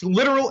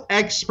literal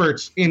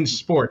experts in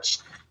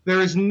sports.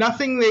 There is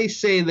nothing they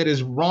say that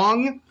is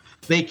wrong.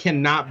 They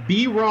cannot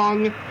be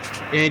wrong,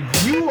 and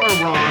you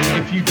are wrong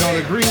if you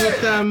don't agree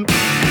with them.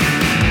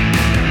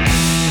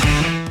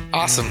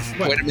 Awesome.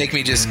 Way to make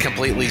me just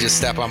completely just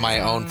step on my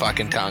own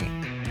fucking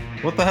tongue.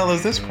 What the hell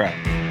is this crap?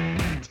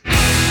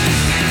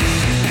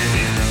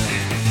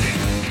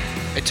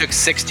 It took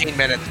 16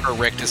 minutes for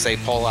Rick to say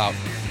pull out.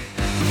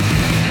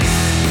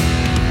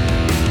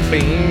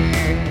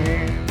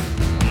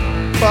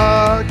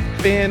 Fuck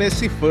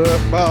fantasy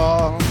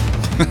football.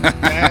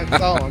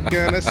 That's all I'm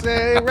gonna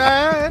say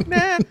right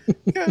now.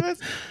 Cause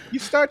you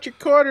start your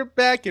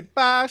quarterback at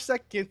 5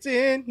 seconds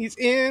in, he's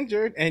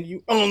injured, and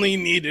you only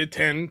needed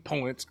 10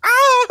 points.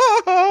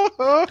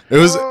 It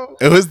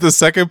was the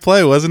second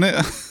play, wasn't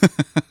it?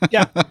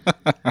 Yeah.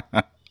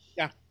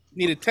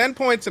 Needed 10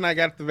 points, and I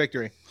got the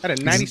victory. Had a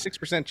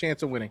 96%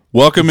 chance of winning.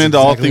 Welcome into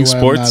All Things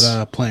Sports. I'm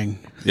not playing.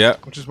 Yeah,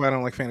 which is why I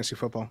don't like fantasy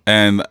football.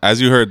 And as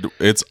you heard,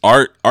 it's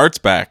Art's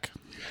back.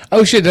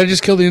 Oh shit! Did I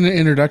just kill the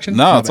introduction?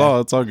 No, it's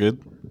all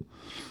good.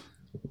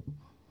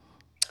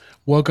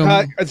 Welcome.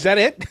 Is that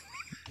it?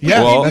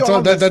 Yeah,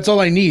 well, that's all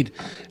I need.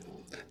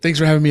 Thanks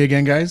for having me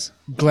again, guys.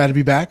 Glad to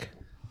be back.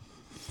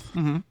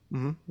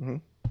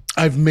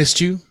 I've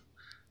missed you.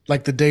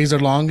 Like the days are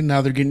long,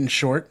 now they're getting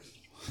short.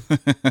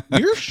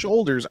 Your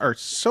shoulders are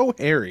so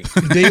hairy.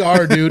 They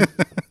are, dude.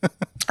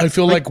 I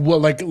feel like a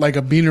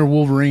Beaner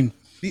Wolverine.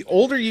 The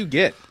older you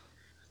get,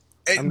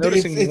 I'm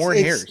noticing more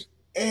hairs.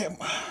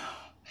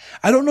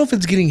 I don't know if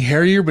it's getting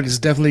hairier, but it's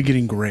definitely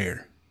getting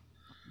grayer.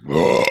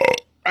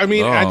 I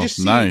mean, I just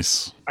see,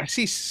 nice. I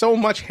see so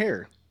much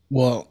hair.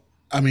 Well,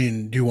 I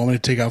mean, do you want me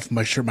to take off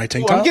my shirt, my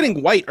tank top? I'm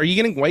getting white. Are you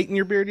getting white in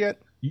your beard yet?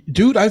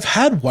 Dude, I've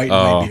had white in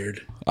my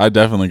beard. I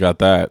definitely got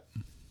that.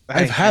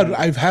 I've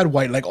had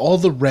white. Like all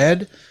the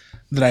red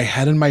that I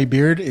had in my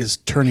beard is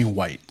turning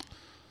white.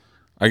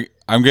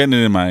 I'm getting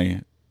it in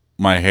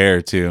my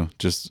hair too.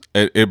 Just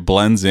it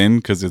blends in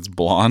because it's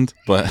blonde,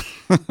 but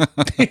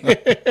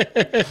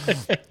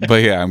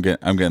but yeah, I'm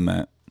getting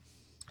that.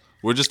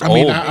 We're just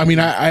old.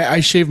 I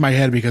shave my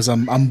head because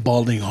I'm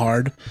balding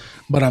hard,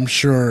 but I'm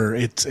sure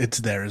it's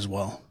there as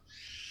well.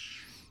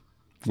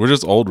 We're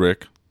just old,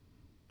 Rick.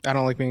 I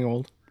don't like being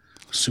old.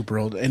 Super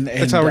old, and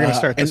that's how we're gonna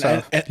start this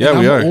off. Yeah,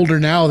 we are older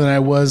now than I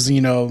was,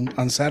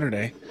 on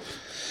Saturday.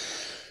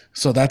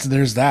 So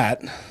there's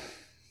that.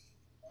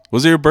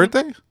 Was it your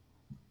birthday?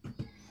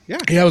 Yeah,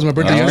 it was my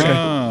birthday yesterday.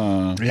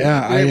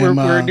 Yeah,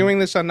 we're doing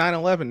this on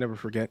 9/11. Never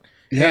forget.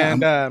 Yeah,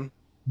 and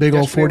big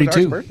old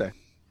 42. Birthday.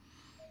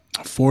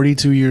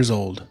 42 years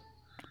old.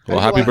 Well,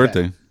 happy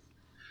birthday.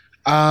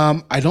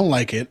 I don't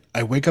like it.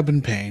 I wake up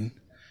in pain.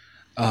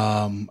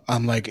 I'm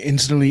like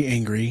instantly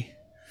angry,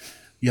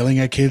 yelling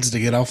at kids to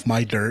get off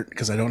my dirt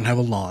because I don't have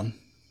a lawn.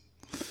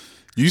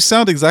 You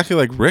sound exactly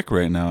like Rick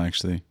right now,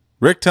 actually.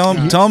 Rick, tell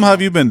him how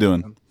have you been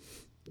doing?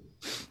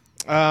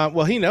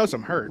 Well, he knows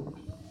I'm hurt.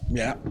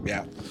 Yeah.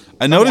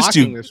 I noticed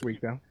you this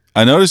week though.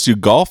 I noticed you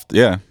golfed.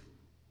 Yeah.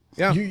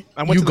 I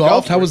went to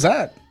golfed. How was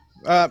that?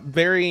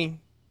 Very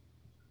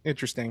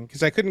interesting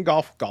because I couldn't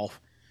golf.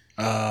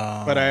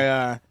 But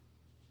I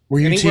were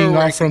you teeing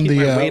off from the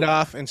weight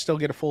off and still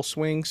get a full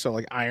swing? So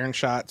like iron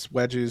shots,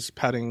 wedges,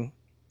 putting.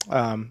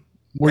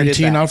 Were you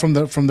teeing out from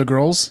the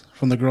girls?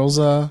 From the girls?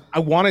 I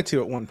wanted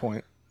to at one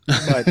point,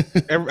 but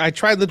I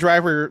tried the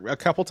driver a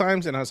couple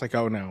times and I was like,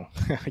 oh no,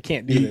 I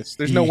can't do this.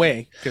 There's no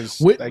way. Because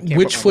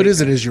which foot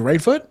is it? Is your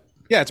right foot?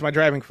 Yeah, it's my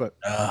driving foot.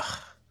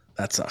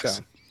 That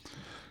sucks.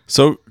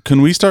 So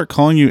can we start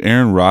calling you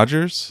Aaron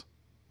Rodgers?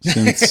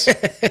 Since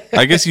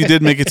I guess you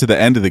did make it to the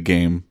end of the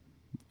game,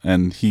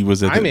 and he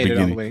was at the beginning. I made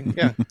it all the way.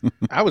 Yeah,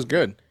 I was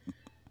good.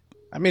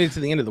 I made it to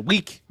the end of the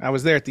week. I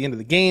was there at the end of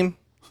the game.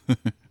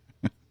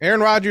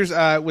 Aaron Rodgers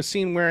was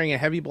seen wearing a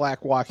heavy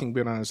black walking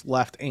boot on his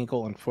left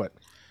ankle and foot.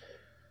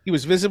 He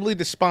was visibly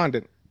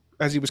despondent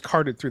as he was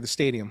carted through the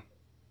stadium.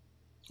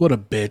 What a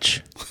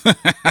bitch.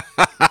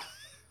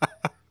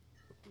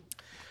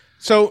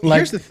 So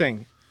here's the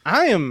thing.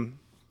 I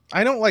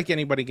don't like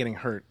anybody getting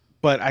hurt.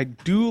 But I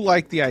do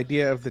like the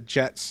idea of the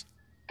Jets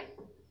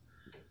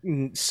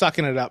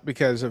sucking it up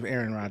because of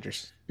Aaron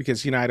Rodgers.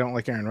 Because, I don't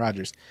like Aaron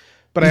Rodgers.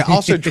 But I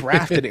also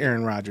drafted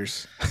Aaron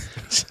Rodgers.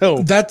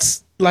 So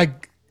that's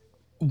like,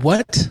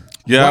 what?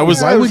 Yeah, it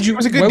was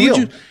a good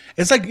deal.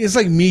 It's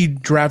like me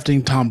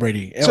drafting Tom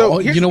Brady. So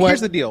you know what? Here's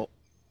the deal.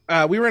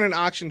 We were in an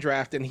auction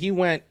draft, and he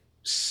went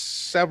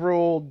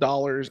several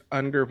dollars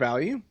under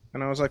value.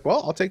 And I was like,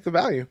 well, I'll take the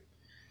value.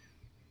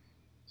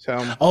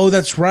 So,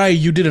 that's right.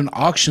 You did an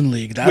auction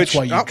league. That's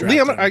why you drafted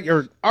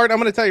Liam, Art, I'm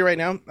going to tell you right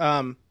now,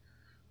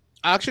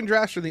 auction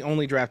drafts are the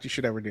only draft you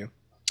should ever do.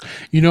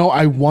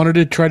 I wanted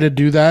to try to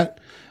do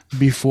that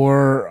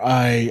before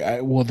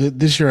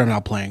this year I'm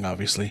not playing,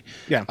 obviously.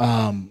 Yeah.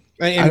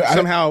 And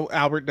somehow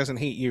Albert doesn't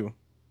hate you.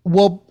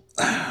 Well,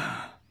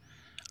 I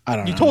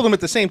don't know. You told him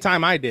at the same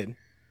time I did.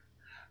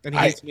 And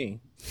he hates me.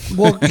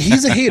 Well,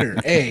 he's a hater.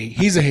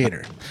 He's a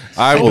hater.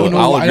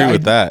 I'll agree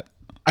with that.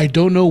 I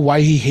don't know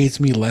why he hates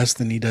me less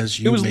than he does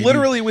you. It was maybe.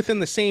 literally within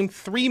the same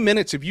 3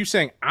 minutes of you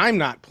saying, I'm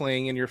not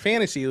playing in your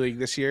fantasy league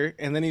this year.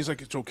 And then he's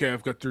like, it's okay,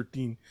 I've got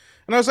 13.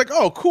 And I was like,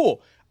 oh,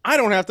 cool. I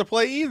don't have to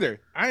play either.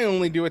 I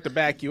only do it to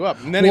back you up.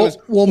 And then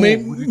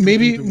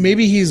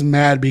maybe he's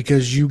mad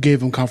because you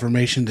gave him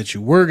confirmation that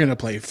you were going to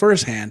play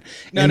firsthand,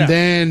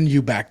 then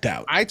you backed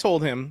out. I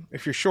told him,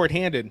 if you're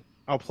shorthanded,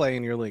 I'll play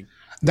in your league.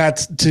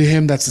 That's to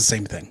him. That's the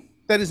same thing.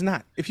 That is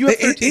not. If you have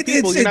 13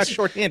 people, you're not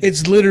shorthanded.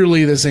 It's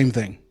literally the same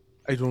thing.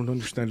 I don't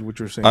understand what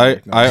you're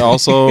saying. I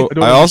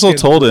also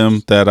told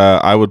him that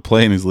I would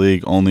play in his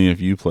league only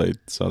if you played,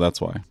 so that's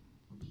why.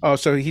 Oh,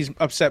 so he's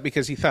upset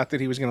because he thought that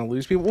he was going to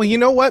lose people. Well, you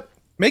know what?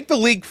 Make the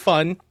league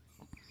fun,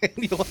 and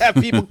you'll have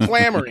people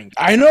clamoring.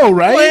 I know,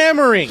 right?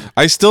 Clamoring.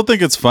 I still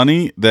think it's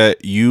funny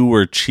that you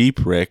were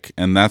cheap, Rick,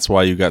 and that's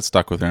why you got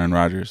stuck with Aaron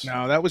Rodgers.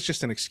 No, that was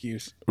just an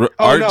excuse.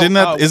 Isn't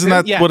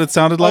that what it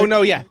sounded like? Oh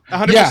no, yeah,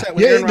 100%. Yeah,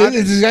 Aaron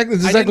Rodgers.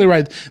 it's exactly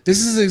right. This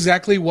is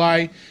exactly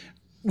why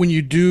when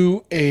you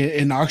do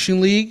an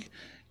auction league,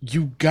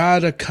 you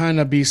gotta kind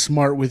of be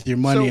smart with your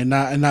money and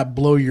not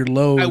blow your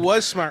load. I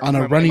was smart on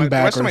a running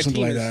back or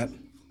something like that.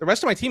 The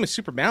rest of my team is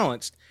super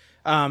balanced.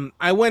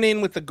 I went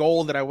in with the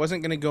goal that I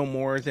wasn't going to go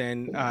more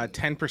than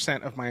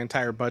 10% of my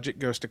entire budget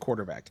goes to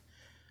quarterback.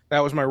 That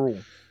was my rule,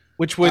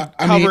 which would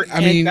cover.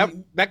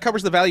 That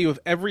covers the value of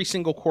every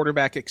single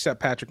quarterback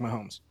except Patrick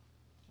Mahomes.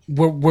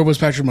 Where was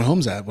Patrick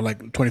Mahomes at? Well, like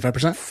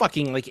 25%?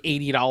 Fucking like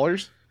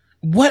 $80.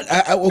 What?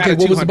 Okay,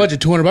 what was the budget?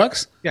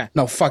 $200? Yeah.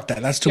 No, fuck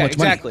that. That's too much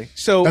money. Exactly.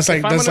 So that's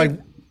like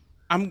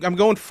I'm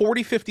going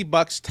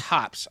 $40-$50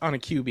 tops on a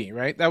QB.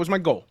 Right. That was my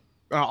goal.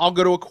 I'll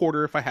go to a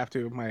quarter if I have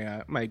to.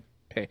 My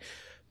pay.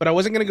 But I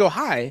wasn't going to go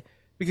high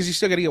because you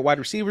still got to get wide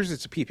receivers.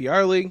 It's a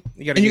PPR league.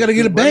 You got to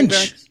get a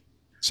bench.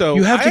 So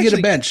you have to get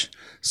a bench.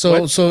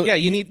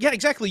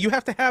 Exactly. You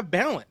have to have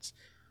balance,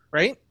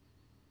 right?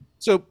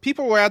 So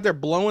people were out there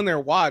blowing their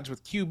wads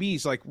with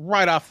QBs like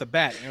right off the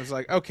bat, and I was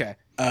like, okay.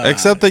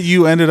 Except that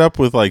you ended up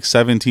with like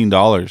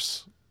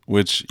 $17,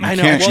 which you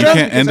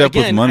can't end up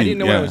with money. I didn't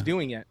know what I was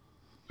doing yet.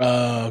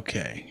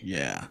 Okay.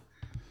 Yeah.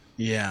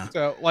 Yeah.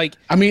 So, like,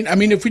 I mean,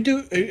 if we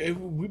do,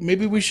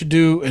 maybe we should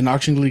do an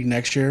auction league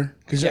next year.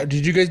 Because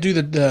did you guys do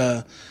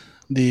the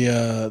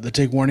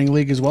take warning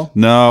league as well?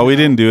 No, we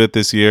didn't do it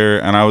this year,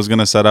 and I was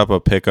gonna set up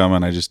a pick 'em,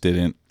 and I just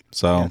didn't.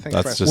 So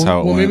that's just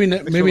how it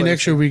went. Maybe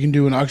next year we can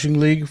do an auction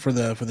league for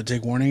the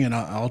take warning, and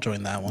I'll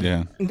join that one.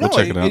 Yeah, we'll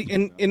check it out.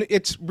 And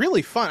it's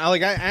really fun. I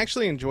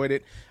actually enjoyed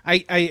it.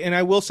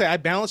 I will say I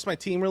balanced my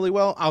team really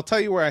well. I'll tell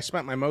you where I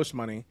spent my most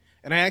money.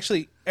 And I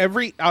actually,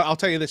 I'll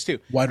tell you this too.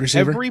 Wide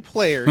receiver? Every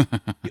player,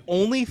 the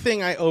only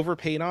thing I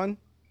overpaid on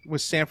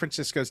was San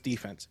Francisco's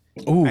defense.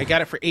 Ooh. I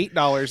got it for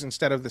 $8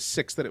 instead of the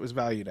 $6 that it was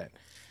valued at.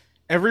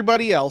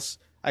 Everybody else,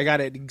 I got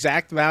it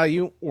exact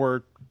value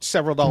or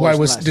several dollars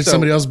less. Did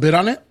somebody else bid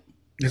on it?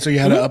 And so you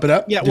had to up it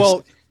up? Yeah,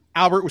 well,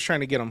 Albert was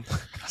trying to get him.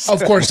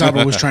 Of course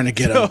Albert was trying to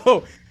get him.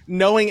 So,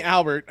 knowing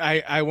Albert,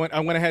 I went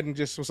ahead and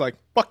just was like,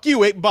 fuck you,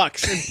 $8.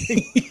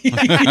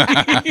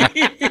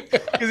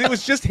 Because it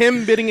was just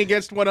him bidding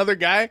against one other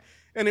guy,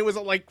 and it was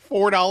like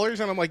 $4,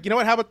 and I'm like, you know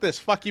what? How about this?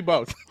 Fuck you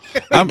both.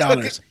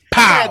 $8. I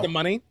had the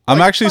money. I'm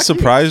actually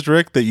surprised,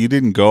 Rick, that you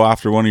didn't go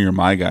after one of your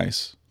my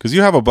guys, because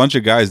you have a bunch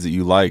of guys that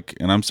you like,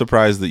 and I'm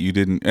surprised that you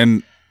didn't.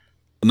 And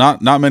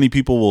not many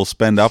people will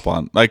spend up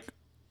on like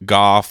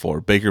Goff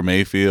or Baker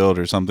Mayfield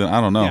or something. I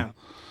don't know. Yeah.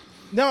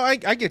 No, I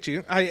get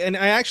you.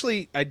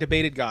 I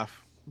debated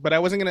Goff, but I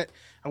wasn't gonna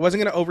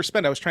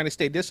overspend. I was trying to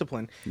stay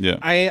disciplined. Yeah.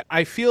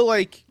 I feel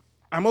like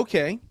I'm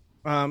okay.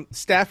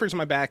 Stafford's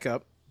my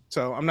backup,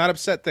 so I'm not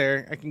upset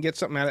there. I can get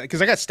something out of it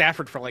because I got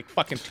Stafford for like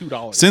fucking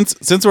 $2.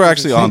 Since we're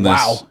actually on this,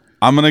 wow.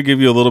 I'm gonna give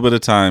you a little bit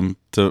of time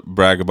to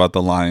brag about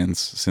the Lions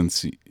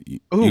since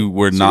you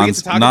were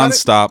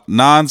nonstop.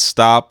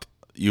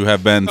 You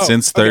have been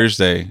since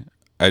Thursday.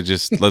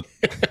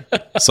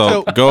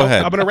 So go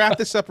ahead. I'm going to wrap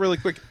this up really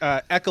quick.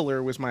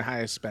 Eckler was my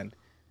highest spend,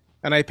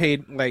 and I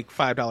paid like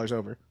 $5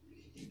 over,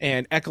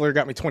 and Eckler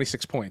got me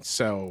 26 points.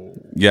 So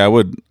yeah,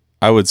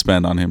 I would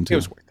spend on him too. It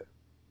was worth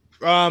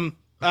it.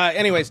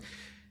 Anyways,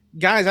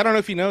 guys, I don't know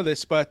if you know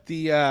this, but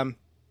the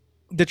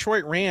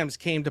Detroit Rams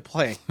came to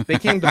play. They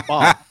came to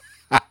ball.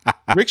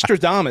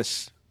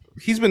 Rickadamus,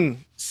 he's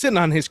been sitting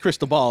on his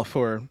crystal ball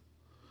for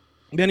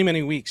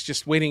many weeks,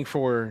 just waiting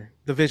for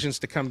the visions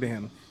to come to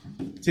him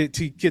to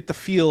get the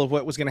feel of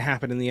what was going to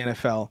happen in the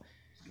NFL.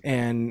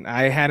 And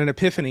I had an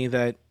epiphany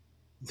that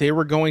they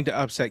were going to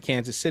upset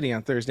Kansas City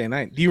on Thursday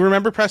night. Do you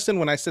remember, Preston,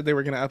 when I said they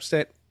were going to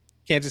upset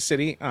Kansas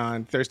City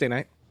on Thursday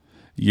night?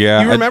 Yeah.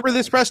 Do you remember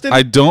this, Preston?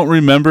 I don't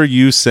remember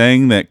you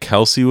saying that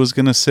Kelsey was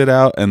going to sit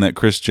out and that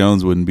Chris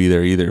Jones wouldn't be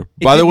there either.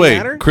 By the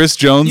way, Chris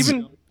Jones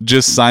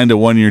just signed a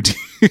 1-year deal.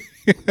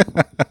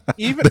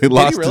 They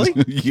lost. Really?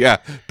 Yeah.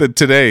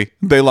 Today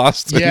they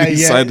lost. Yeah, he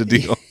signed a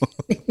deal.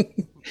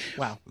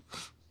 Wow.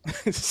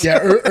 Yeah.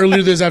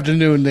 Earlier this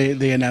afternoon,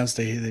 they announced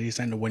that he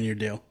signed a 1-year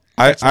deal.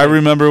 I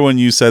remember when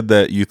you said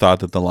that you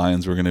thought that the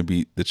Lions were going to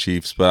beat the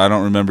Chiefs, but I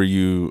don't remember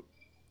you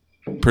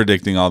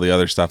predicting all the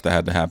other stuff that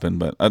had to happen,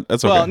 but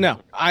that's okay. Well, no,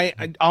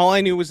 I all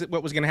I knew was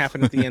what was going to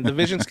happen at the end. The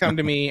visions come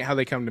to me how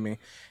they come to me,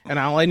 and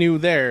all I knew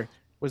there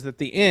was that at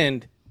the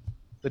end,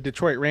 the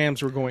Detroit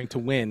Rams were going to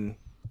win.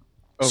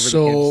 Over the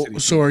Kansas City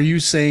So are you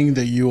saying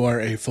that you are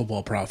a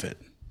football prophet?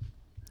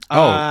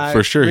 Oh,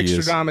 for sure Rick he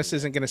is. Stradamus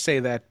isn't going to say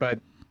that, but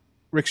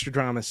Rick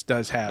Stradamus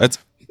does have.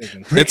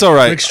 It's all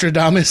right. Rick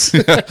Stradamus.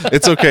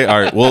 It's okay,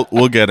 Art.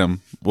 We'll get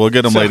him. We'll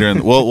get him later,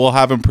 and we'll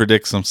have him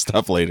predict some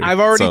stuff later. I've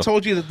already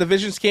told you that the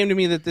visions came to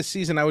me that this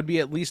season I would be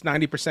at least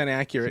 90%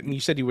 accurate, and you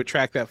said you would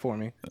track that for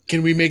me.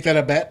 Can we make that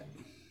a bet?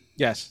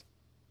 Yes.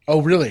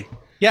 Oh, really?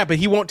 Yeah, but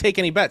he won't take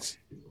any bets.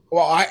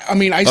 Well, I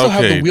mean, I still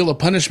have the wheel of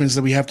punishments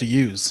that we have to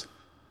use.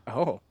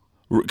 Oh.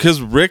 Because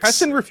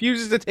Preston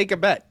refuses to take a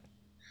bet.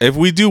 If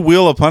we do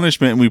Wheel of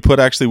Punishment and we put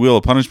actually Wheel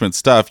of Punishment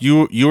stuff,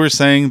 you were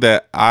saying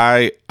that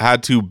I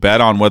had to bet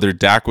on whether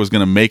Dak was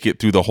going to make it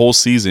through the whole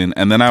season,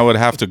 and then I would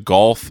have to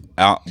golf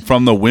out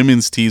from the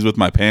women's tees with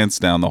my pants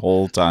down the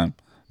whole time.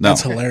 No.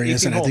 That's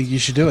hilarious, and I think you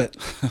should do it.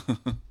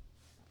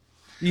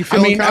 You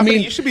feeling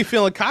confident? You should be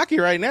feeling cocky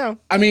right now.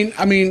 I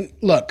mean,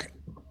 look,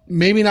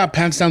 maybe not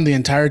pants down the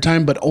entire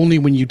time, but only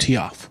when you tee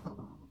off.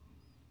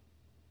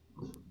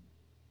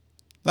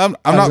 I'm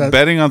not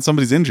betting on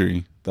somebody's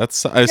injury.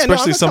 That's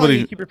especially somebody.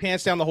 You keep your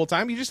pants down the whole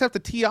time. You just have to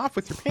tee off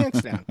with your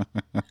pants down.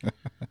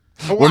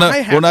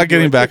 We're not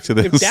getting back to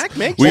this. If Dak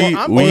makes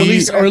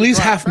or at least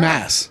half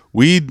mass.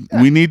 We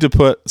need to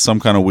put some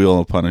kind of wheel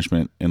of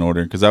punishment in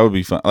order, because that would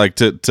be fun. Like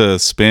to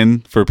spin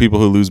for people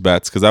who lose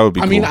bets, because that would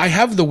be. I mean, I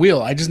have the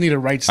wheel. I just need to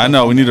write stuff. I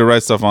know we need to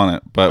write stuff on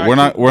it, but we're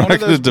not going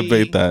to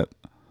debate that.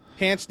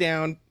 Pants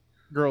down,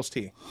 girls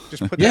tee.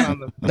 Just put that on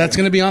the. That's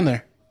going to be on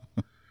there,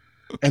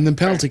 and then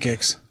penalty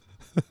kicks.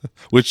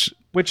 Which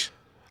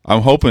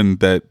I'm hoping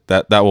that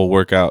will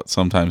work out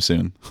sometime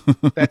soon.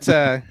 That's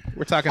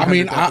we're talking. I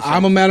mean,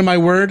 I'm a man of my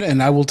word,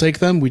 and I will take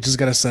them. We just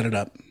got to set it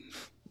up.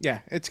 Yeah,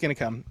 it's gonna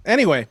come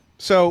anyway.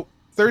 So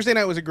Thursday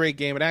night was a great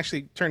game. It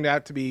actually turned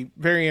out to be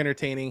very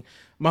entertaining.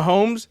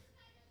 Mahomes,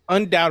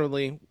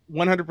 undoubtedly,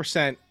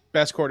 100%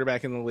 best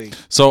quarterback in the league.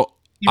 So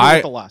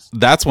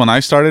that's when I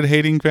started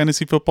hating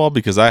fantasy football,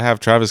 because I have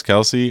Travis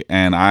Kelce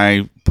and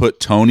I put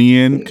Tony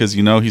in because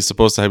he's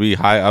supposed to be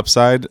high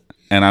upside.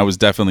 And I was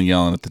definitely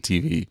yelling at the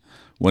TV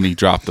when he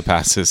dropped the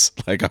passes.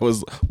 Like I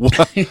was, what?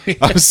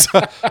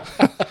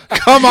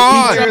 Come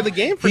on!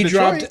 He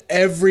dropped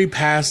every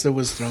pass that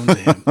was thrown to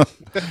him.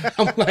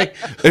 I'm like,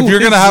 if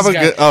you're gonna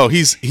have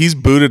he's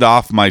booted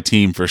off my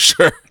team for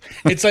sure.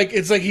 It's like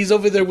he's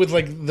over there with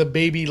like the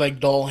baby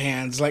like doll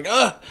hands. Like,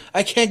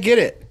 I can't get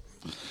it.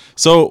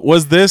 So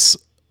was this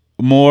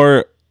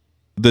more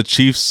the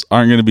Chiefs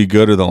aren't going to be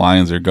good or the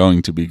Lions are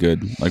going to be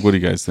good? Like, what do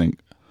you guys think?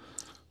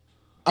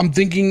 I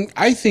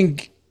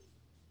think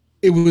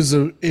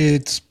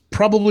it's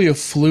probably a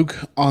fluke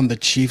on the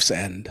Chiefs'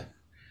 end,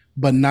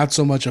 but not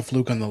so much a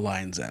fluke on the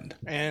Lions' end.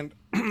 And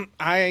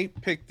I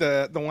picked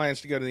the Lions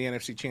to go to the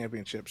NFC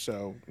Championship,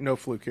 so no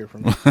fluke here for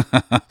me.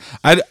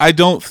 I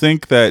don't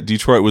think that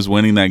Detroit was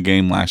winning that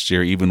game last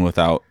year, even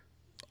without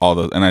all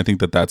those, and I think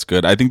that's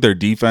good. I think their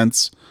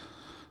defense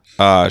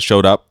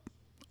showed up,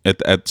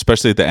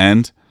 especially at the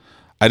end.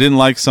 I didn't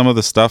like some of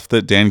the stuff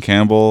that Dan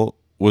Campbell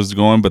was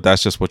going, but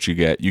that's just what you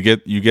get. You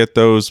get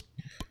those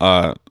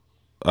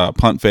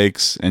punt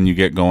fakes, and you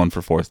get going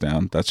for fourth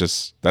down.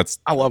 That's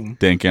I love him.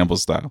 Dan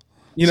Campbell's style.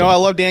 I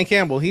love Dan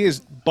Campbell. He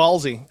is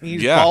ballsy.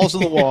 He's balls to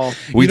the wall.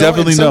 We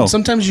definitely know.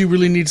 Sometimes you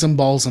really need some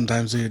balls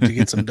sometimes to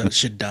get some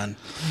shit done.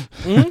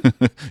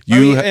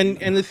 Mm-hmm.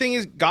 And the thing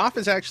is, Goff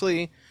is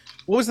actually.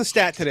 What was the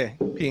stat today,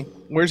 P?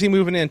 Where's he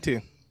moving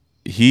into?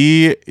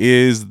 He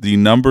is the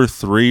number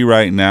 3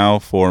 right now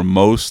for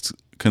most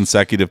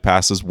consecutive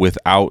passes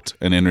without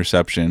an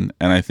interception,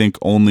 and I think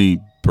only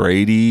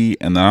Brady,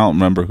 and I don't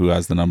remember who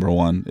has the number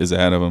 1, is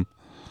ahead of him.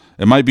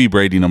 It might be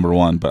Brady number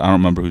 1, but I don't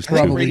remember who's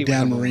probably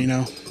Dan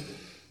Marino.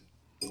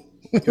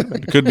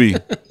 Could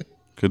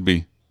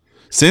be.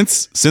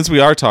 Since we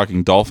are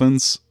talking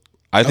Dolphins,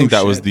 I think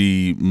that was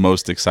the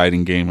most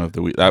exciting game of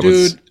the week.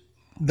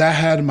 That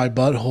had my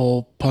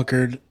butthole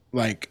puckered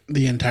like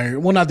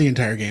not the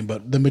entire game,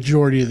 but the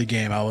majority of the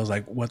game. I was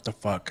like, what the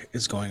fuck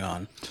is going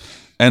on?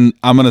 And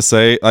I'm gonna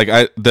say, like,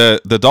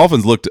 the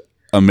Dolphins looked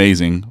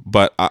amazing,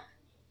 but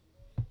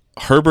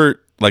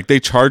Herbert, like,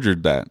 they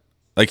chargered that.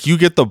 Like, you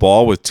get the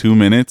ball with 2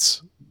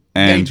 minutes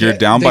and you're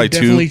down by 2.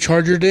 They definitely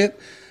chargered it,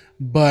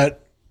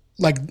 but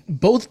like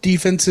both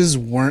defenses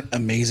weren't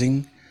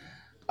amazing.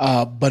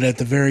 But at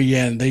the very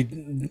end, they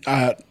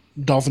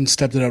Dolphins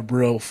stepped it up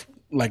real,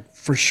 like,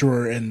 for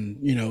sure, and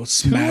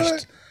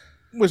smashed.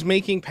 Tua was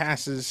making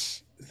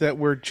passes that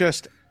were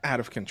just out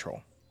of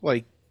control.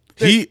 Like,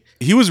 he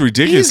was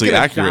ridiculously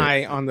accurate.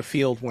 Die on the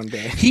field one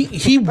day.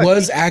 He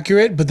was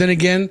accurate, but then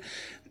again,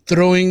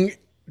 throwing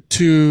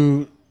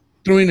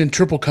in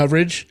triple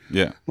coverage.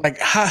 Yeah, like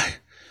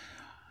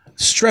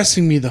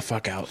stressing me the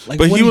fuck out. Like,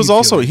 but he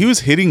was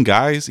hitting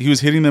guys. He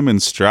was hitting them in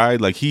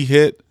stride. Like, he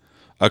hit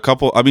a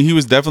couple. I mean, he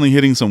was definitely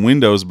hitting some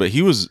windows, but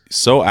he was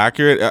so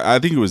accurate. I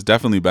think it was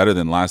definitely better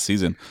than last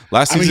season.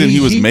 Last season, he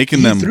was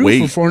making them threw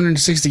wait for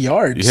 460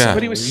 yards. Yeah.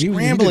 But he was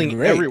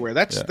scrambling everywhere.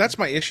 That's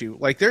my issue.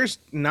 Like, there's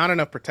not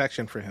enough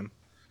protection for him.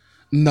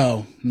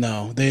 No.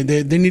 They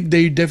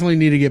definitely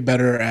need to get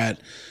better at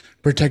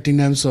protecting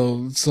them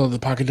so the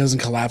pocket doesn't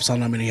collapse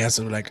on him and he has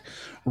to like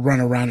run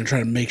around and try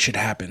to make shit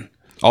happen.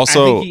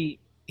 Also, I think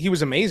he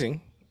was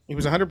amazing. He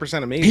was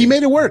 100% amazing. He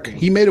made it work.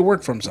 He made it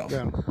work for himself.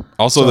 Yeah.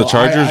 Also, So the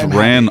Chargers I'm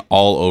ran happy.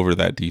 all over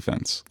that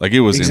defense. Like, it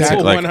was Exactly.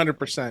 insane. Like,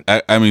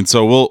 100%. I mean,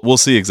 so we'll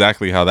see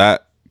exactly how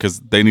that, because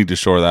they need to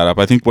shore that up.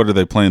 I think, what are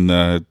they playing,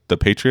 the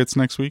Patriots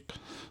next week?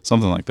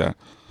 Something like that.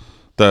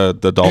 The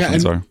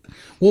Dolphins are.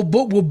 Well,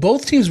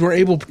 both teams were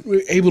able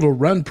to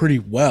run pretty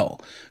well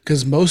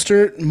because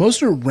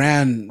Mostert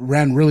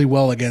ran really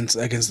well against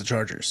the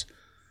Chargers.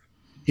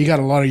 He got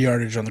a lot of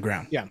yardage on the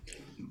ground. Yeah.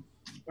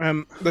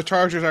 The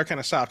Chargers are kind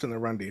of soft in the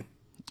run D.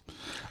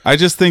 I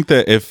just think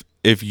that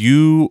if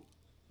you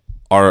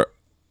are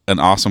an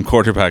awesome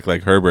quarterback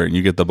like Herbert and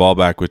you get the ball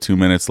back with 2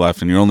 minutes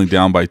left and you're only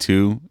down by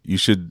 2, you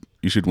should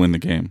win the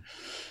game.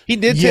 He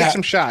did take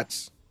some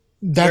shots.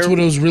 That's what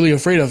I was really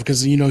afraid of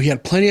because he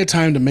had plenty of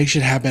time to make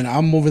shit happen.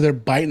 I'm over there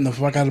biting the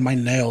fuck out of my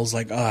nails,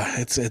 like,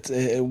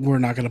 we're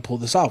not gonna pull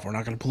this off. We're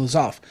not gonna pull this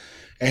off,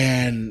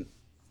 and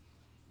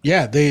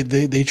yeah,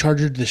 they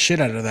charged the shit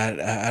out of that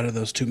out of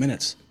those 2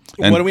 minutes.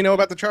 And what do we know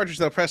about the Chargers,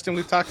 though, Preston?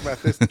 We've talked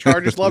about this. The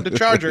Chargers love to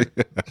charger.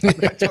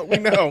 That's what we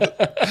know.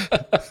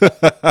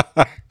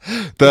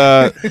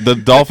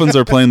 The Dolphins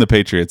are playing the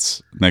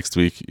Patriots next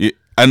week,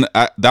 and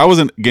that was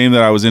a game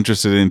that I was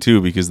interested in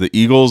too because the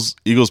Eagles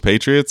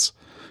Patriots.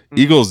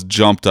 Eagles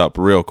jumped up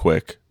real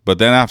quick, but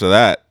then after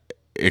that,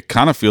 it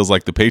kind of feels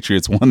like the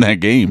Patriots won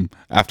that game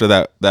after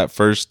that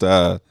first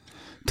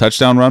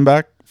touchdown run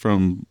back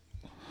from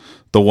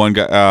the one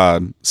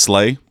guy,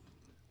 Slay.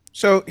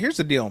 So here's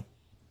the deal,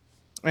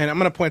 and I'm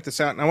going to point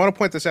this out, and I want to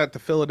point this out to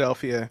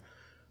Philadelphia,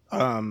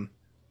 a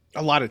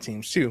lot of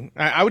teams too.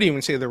 I would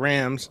even say the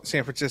Rams,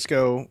 San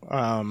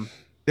Francisco.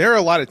 There are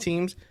a lot of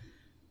teams.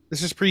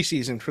 This is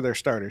preseason for their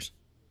starters.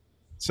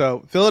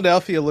 So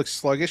Philadelphia looks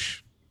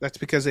sluggish. That's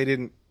because they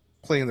didn't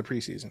play in the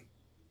preseason.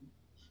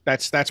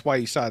 That's why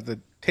you saw the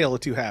tale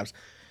of two halves.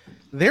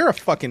 They're a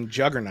fucking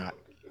juggernaut,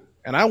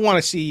 and I want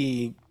to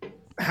see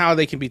how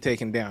they can be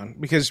taken down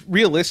because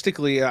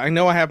realistically, I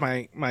know I have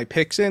my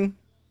picks in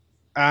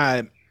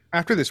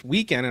after this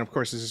weekend, and of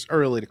course this is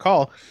early to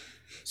call.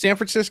 San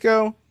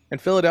Francisco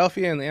and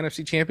Philadelphia in the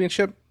NFC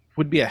Championship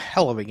would be a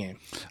hell of a game.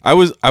 I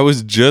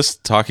was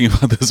just talking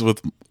about this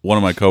with one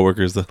of my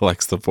coworkers that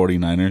likes the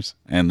 49ers,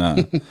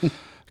 and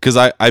because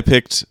I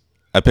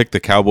picked the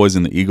Cowboys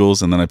and the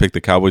Eagles, and then I picked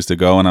the Cowboys to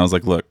go, and I was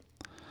like, look,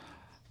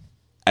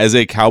 as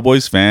a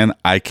Cowboys fan,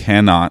 I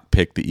cannot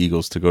pick the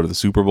Eagles to go to the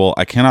Super Bowl.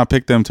 I cannot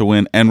pick them to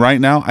win, and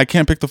right now, I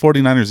can't pick the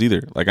 49ers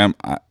either. Like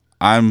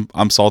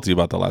I'm salty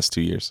about the last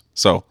 2 years.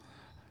 So,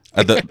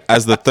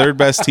 as the third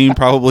best team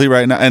probably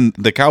right now, and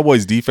the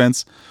Cowboys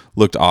defense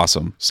looked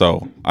awesome,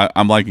 so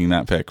I'm liking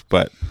that pick.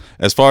 But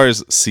as far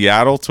as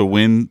Seattle to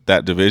win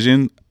that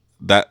division,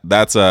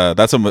 that's a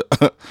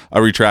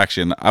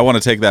retraction. I want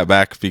to take that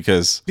back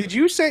because Did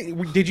you say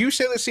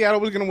that Seattle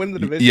was going to win the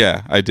division?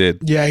 yeah, I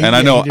did. Yeah, and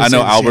I know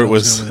Albert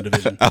was gonna win the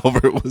division.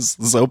 Albert was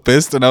so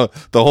pissed, and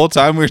the whole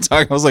time we were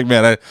talking, I was like,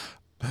 man,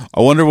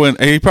 I wonder when.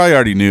 And he probably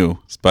already knew,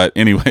 but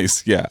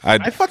anyways, yeah,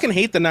 I fucking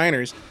hate the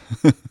Niners.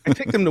 I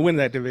picked them to win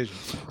that division.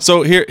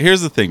 So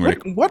here's the thing,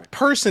 Rick. What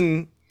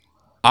person?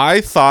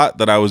 I thought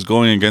that I was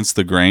going against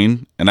the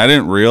grain, and I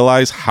didn't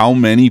realize how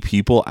many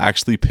people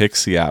actually pick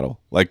Seattle.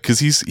 Like, because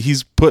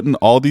he's putting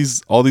all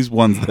these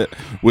ones that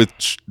with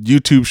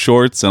YouTube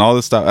shorts and all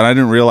this stuff, and I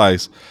didn't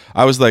realize.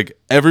 I was like,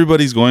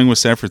 everybody's going with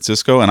San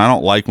Francisco, and I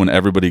don't like when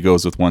everybody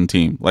goes with one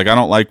team. Like, I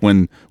don't like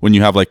when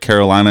you have like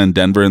Carolina and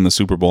Denver in the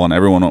Super Bowl, and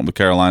everyone went with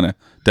Carolina.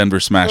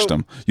 Denver smashed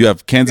them. You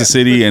have Kansas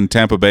City and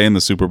Tampa Bay in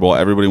the Super Bowl.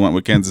 Everybody went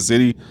with Kansas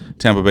City.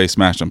 Tampa Bay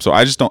smashed them. So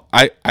I just don't.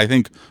 I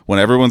think when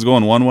everyone's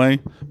going one way,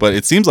 but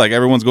it seems like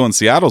everyone's going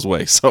Seattle's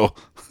way. So,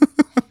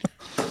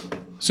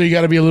 So you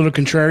got to be a little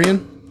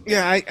contrarian.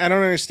 Yeah, I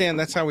don't understand.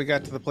 That's how we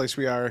got to the place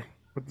we are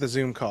with the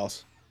Zoom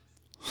calls.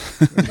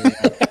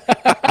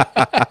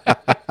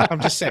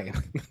 I'm just saying.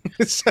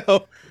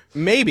 So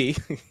maybe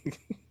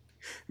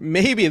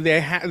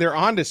they're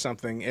onto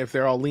something if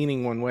they're all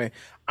leaning one way.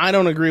 I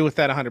don't agree with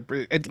that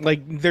 100%.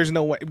 Like, there's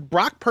no way.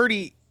 Brock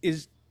Purdy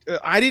is.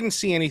 I didn't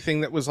see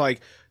anything that was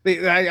like.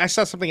 I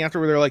saw something after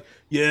where they're like,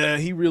 "Yeah,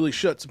 he really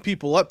shut some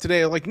people up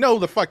today." Like, no,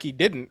 the fuck he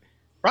didn't.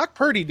 Brock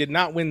Purdy did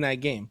not win that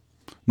game.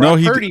 Brock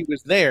Purdy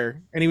was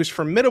there, and he was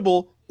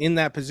formidable in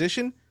that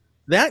position.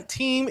 That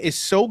team is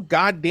so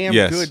goddamn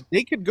good.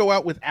 They could go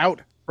out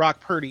without Brock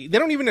Purdy. They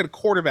don't even need a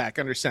quarterback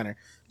under center.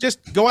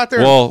 Just go out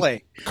there and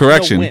play.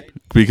 Correction,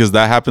 because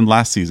that happened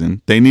last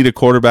season. They need a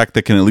quarterback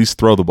that can at least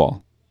throw the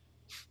ball.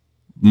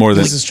 More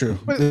than This is true.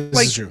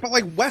 This is true. But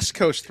like West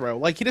Coast throw,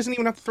 like he doesn't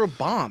even have to throw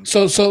bombs.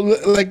 So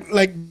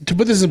like to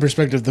put this in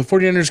perspective, the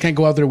 49ers can't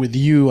go out there with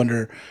you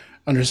under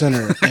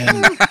center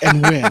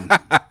and win.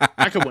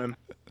 I could win.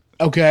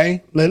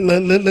 Okay,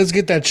 let's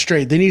get that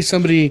straight. They need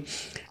somebody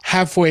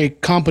halfway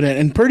competent.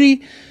 And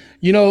Purdy,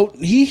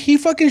 he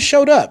fucking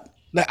showed up.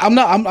 Like, I'm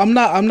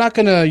not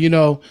gonna,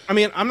 I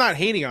mean, I'm not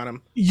hating on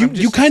him.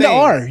 You kind of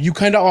are. You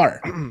kind of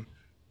are.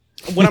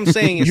 What I'm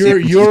saying is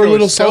you're a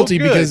little salty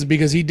good.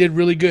 because he did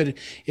really good,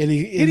 and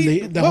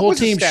the whole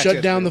team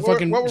shut down the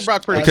fucking. What were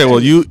Brock Purdy? Okay, well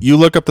you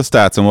look up the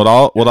stats, and what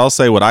I'll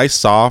say, what I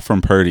saw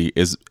from Purdy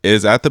is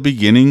at the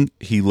beginning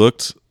he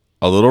looked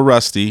a little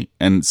rusty,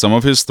 and some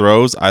of his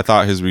throws I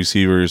thought his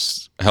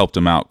receivers helped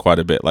him out quite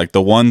a bit. Like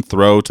the one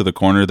throw to the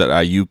corner that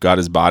Ayuk got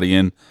his body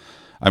in,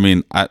 I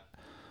mean I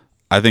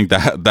think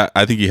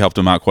I think he helped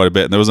him out quite a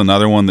bit. And there was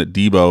another one that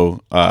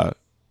Debo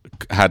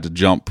had to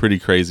jump pretty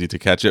crazy to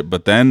catch it,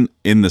 but then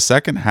in the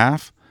second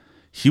half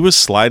he was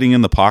sliding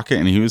in the pocket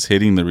and he was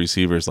hitting the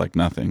receivers like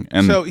nothing.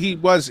 And so he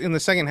was in the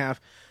second half.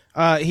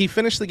 He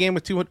finished the game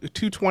with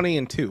 220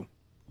 and 2.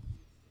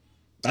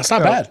 That's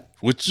not bad.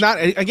 Which not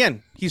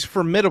again, he's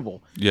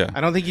formidable. Yeah, I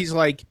don't think he's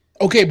like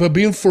okay, but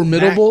being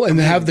formidable and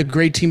have the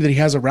great team that he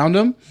has around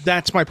him.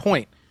 That's my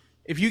point.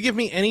 If you give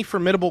me any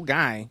formidable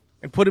guy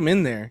and put him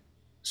in there,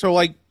 so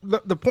like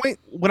the point,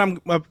 what I'm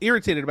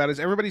irritated about is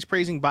everybody's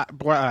praising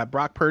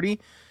Brock Purdy,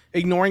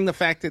 ignoring the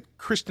fact that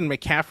Christian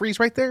McCaffrey's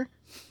right there.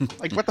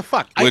 Like what the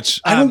fuck? Which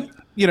I don't.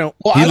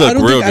 Well, he I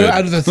don't real think good.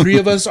 out of the three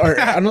of us are.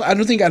 I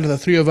don't think out of the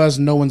three of us,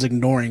 no one's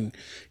ignoring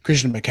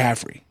Christian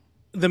McCaffrey.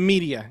 The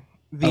media.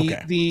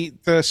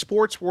 The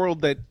sports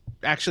world that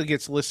actually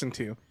gets listened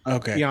to,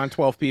 beyond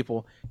 12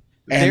 people,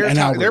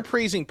 they're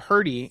praising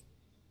Purdy.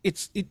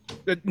 It's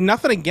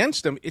nothing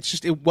against him. It's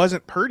just it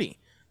wasn't Purdy.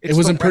 It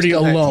wasn't Purdy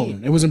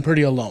alone. It wasn't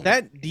Purdy alone.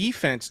 That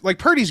defense, like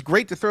Purdy's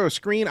great to throw a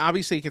screen.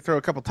 Obviously, he can throw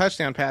a couple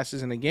touchdown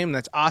passes in a game.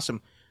 That's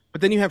awesome. But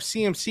then you have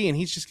CMC, and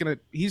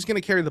he's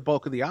gonna carry the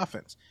bulk of the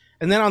offense.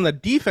 And then on the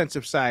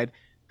defensive side,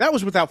 that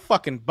was without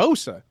fucking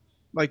Bosa.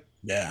 Like,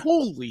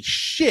 holy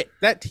shit,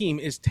 that team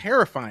is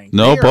terrifying.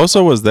 No,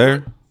 Bosa was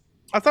there.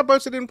 I thought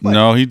Bosa didn't play.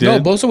 No, he did. No,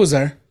 Bosa was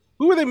there.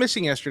 Who were they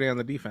missing yesterday on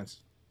the defense?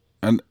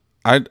 And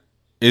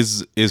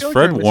is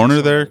Fred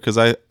Warner there? Because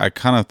I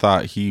kind of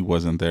thought he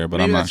wasn't there, but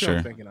Maybe I'm not that's what sure.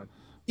 I'm thinking of.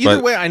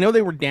 Either way, I know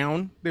they were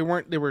down. They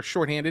were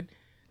shorthanded.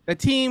 That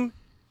team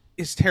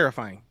is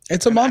terrifying.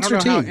 It's a monster I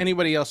don't know team. How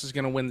anybody else is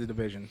going to win the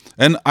division.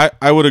 And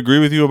I would agree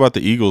with you about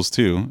the Eagles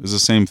too. It's the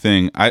same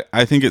thing.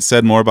 I think it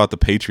said more about the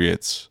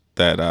Patriots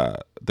that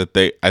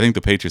I think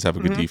the Patriots have a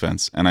good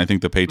defense, and I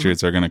think the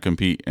Patriots are going to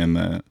compete in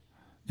the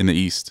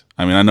East.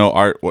 I mean, I know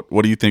Art.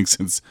 What do you think?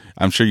 Since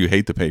I'm sure you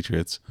hate the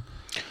Patriots.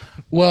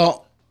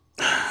 Well,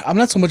 I'm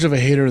not so much of a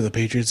hater of the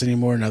Patriots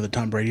anymore now that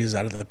Tom Brady is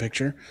out of the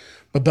picture,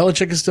 but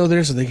Belichick is still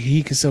there, so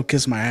he can still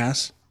kiss my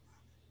ass.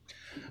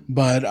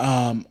 But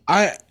I'm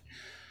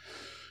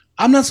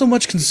not so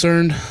much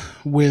concerned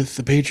with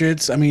the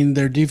Patriots. I mean,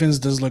 their defense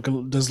does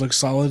look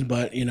solid,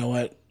 but you know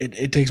what?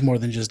 It takes more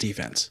than just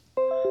defense.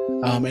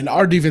 And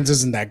our defense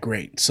isn't that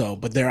great. So,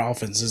 but their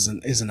offense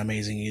isn't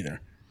amazing either.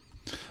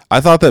 I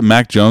thought that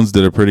Mac Jones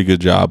did a pretty good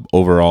job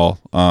overall.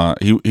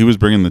 He was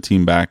bringing the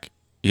team back.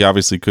 He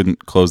obviously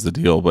couldn't close the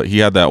deal, but he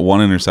had that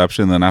one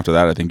interception. Then after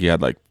that, I think he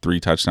had like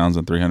 3 touchdowns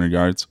and 300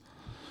 yards.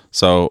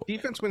 So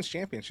defense wins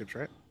championships,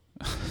 right?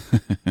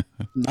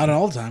 Not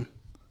all the time.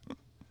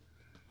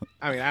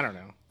 I mean, I don't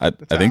know. I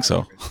think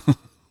so.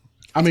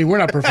 I mean, we're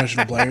not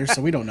professional players,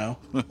 so we don't know.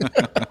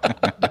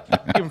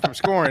 Keep him from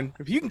scoring.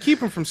 If you can keep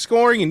him from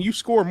scoring and you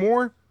score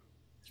more,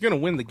 you're going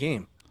to win the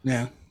game.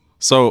 Yeah.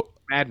 So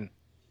Madden.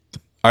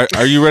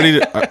 Are you ready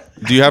to?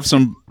 Do you have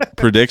some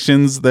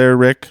predictions there,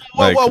 Rick?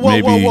 Whoa!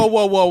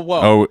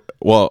 Oh,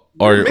 well,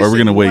 are we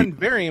going to wait? One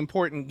very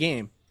important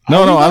game.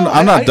 No,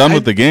 I'm not done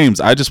with the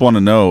games. I just want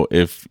to know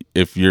if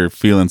you're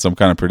feeling some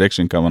kind of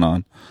prediction coming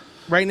on.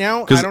 Right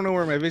now, I don't know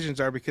where my visions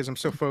are because I'm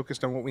so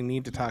focused on what we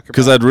need to talk about.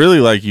 Because I'd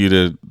really like you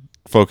to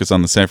focus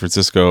on the San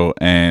Francisco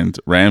and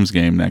Rams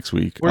game next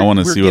week. I want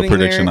to see a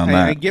prediction on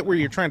that. I get where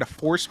you're trying to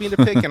force me to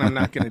pick, and I'm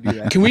not going to do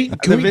that. Can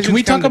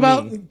we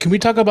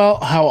talk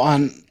about how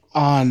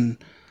on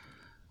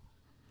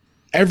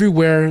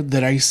everywhere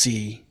that I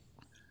see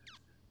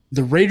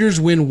the Raiders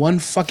win one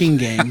fucking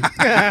game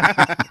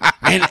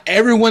and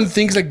everyone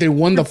thinks like they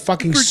won the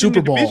fucking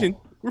Super Bowl.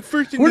 We're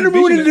first in We're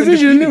number one in the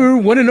division. We're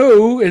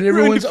 1-0, and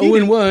everyone's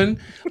 0-1.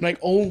 I'm like,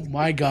 oh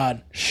my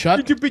god,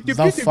 shut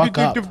the fuck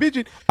up!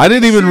 I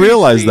didn't even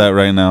realize that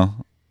right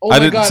now. Oh I my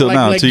didn't god! until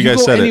now. Until you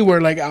guys said anywhere,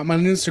 it. like I'm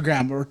on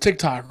Instagram or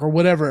TikTok or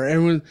whatever.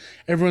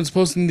 Everyone's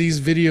posting these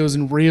videos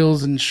and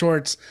reels and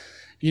shorts.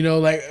 You know,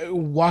 like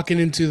walking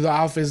into the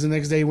office the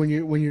next day when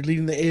you're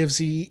leading the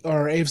AFC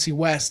or AFC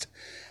West.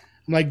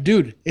 I'm like,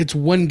 dude, it's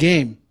one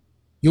game.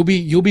 You'll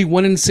be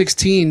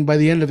 1-16 by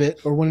the end of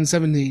it, or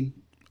 1-17.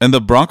 And the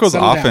Broncos'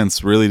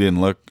 offense really didn't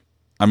look.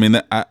 I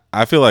mean,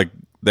 I feel like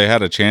they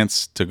had a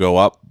chance to go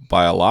up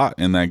by a lot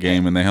in that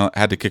game, and they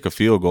had to kick a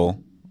field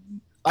goal.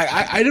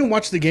 I didn't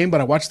watch the game, but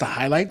I watched the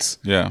highlights.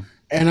 Yeah,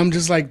 and I'm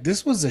just like,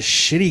 this was a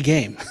shitty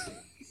game.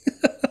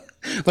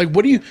 Like,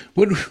 what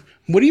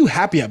are you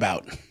happy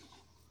about?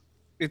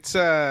 It's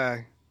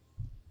yeah.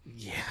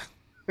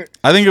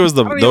 I think it was I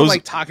don't even those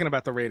like talking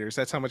about the Raiders.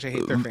 That's how much I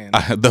hate their fans.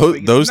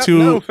 those two.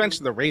 No offense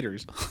to the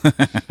Raiders.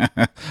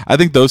 I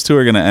think those two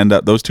are going to end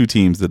up. Those two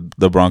teams,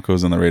 the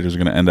Broncos and the Raiders, are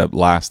going to end up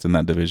last in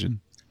that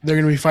division. They're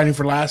going to be fighting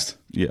for last.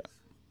 Yeah.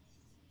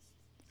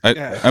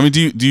 I mean,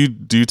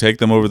 do you take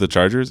them over the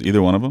Chargers?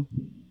 Either one of them?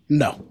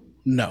 No.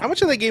 How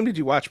much of that game did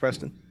you watch,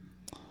 Preston?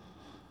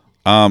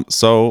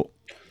 So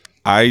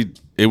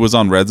it was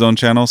on Red Zone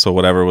channel, so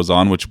whatever was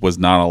on, which was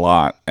not a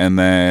lot. And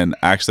then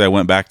actually I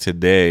went back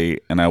today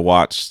and I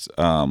watched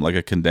like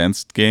a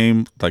condensed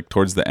game, like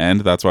towards the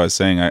end. That's why I was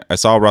saying I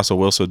saw Russell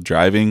Wilson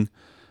driving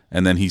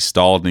and then he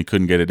stalled and he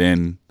couldn't get it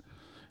in.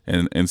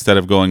 And instead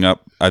of going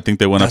up, I think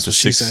they went up to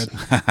 6.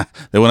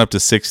 They went up to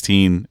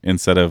 16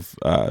 instead of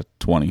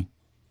 20.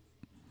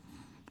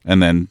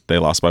 And then they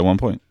lost by 1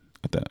 point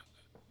at that.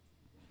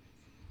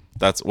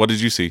 That's what did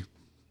you see?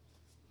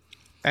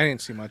 I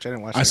didn't see much. I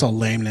didn't watch. I saw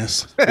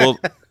lameness. Well,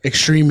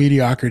 Extreme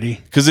mediocrity.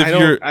 because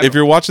if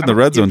you're watching the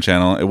Red Zone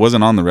channel, it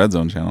wasn't on the Red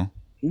Zone channel.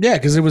 Yeah,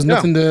 because there was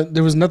nothing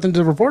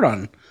to report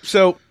on.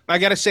 So I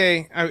gotta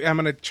say, I'm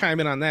gonna chime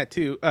in on that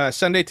too.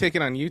 Sunday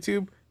Ticket on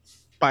YouTube,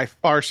 by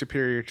far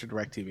superior to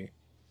DirecTV.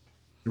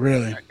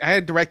 Really? I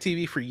had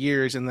DirecTV for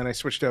years, and then I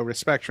switched over to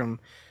Spectrum,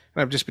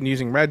 and I've just been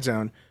using Red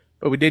Zone.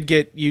 But we did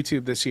get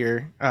YouTube this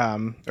year,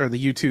 or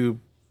the YouTube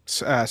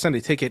Sunday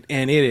Ticket,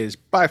 and it is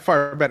by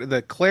far better.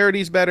 The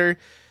clarity's better.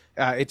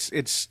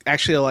 It's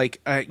actually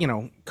like current,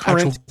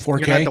 actual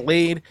 4K, you're not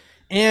delayed,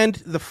 and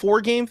the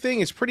 4-game thing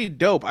is pretty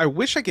dope. I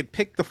wish I could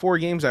pick the 4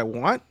 games I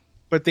want,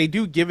 but they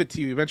do give it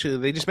to you eventually.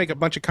 They just make a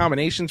bunch of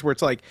combinations where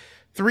it's like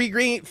 3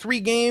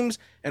 games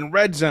and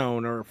Red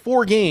Zone, or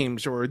 4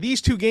 games, or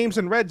these 2 games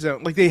in Red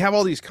Zone. Like they have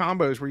all these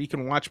combos where you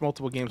can watch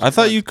multiple games. I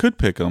thought you could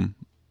pick them,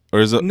 or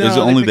is it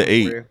only the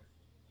 8?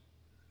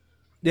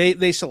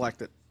 They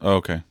select it. Oh,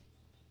 okay.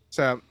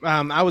 So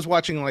I was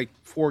watching like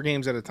 4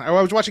 games at a time.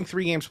 I was watching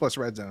 3 games plus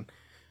Red Zone,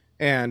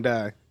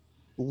 and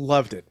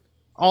loved it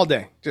all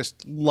day.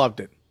 Just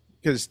loved it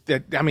because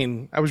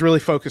I was really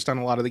focused on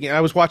a lot of the game. I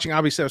was watching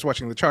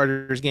the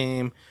Chargers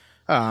game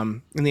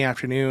in the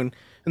afternoon.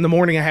 In the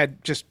morning, I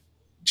had just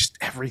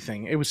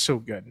everything. It was so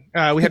good.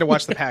 We had to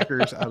watch the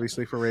Packers,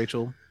 obviously, for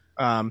Rachel.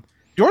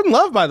 Jordan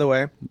Love, by the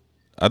way.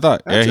 I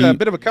thought that's a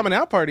bit of a coming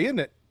out party, isn't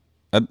it?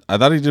 I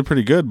thought he did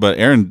pretty good, but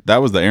that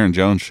was the Aaron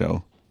Jones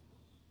show.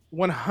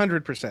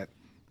 100%.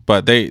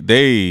 But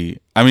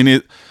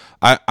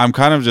I'm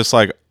kind of just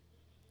like,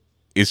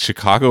 is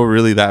Chicago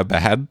really that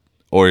bad,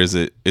 or is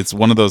it's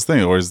one of those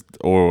things,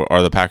 or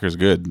are the Packers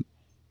good?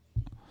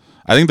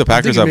 I think the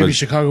Packers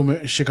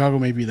Chicago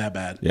may be that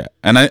bad. Yeah,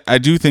 and I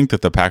do think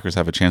that the Packers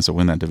have a chance to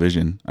win that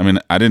division. I mean,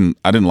 I didn't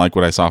like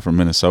what I saw from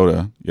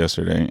Minnesota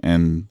yesterday,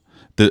 and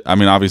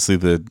obviously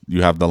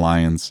you have the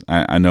Lions.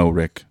 I know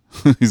Rick,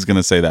 he's going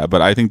to say that,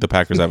 but I think the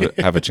Packers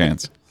have a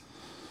chance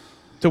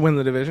to win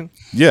the division.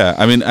 Yeah,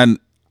 I mean, and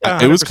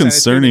it was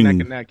concerning. Neck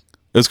and neck.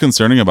 It was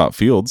concerning about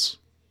Fields.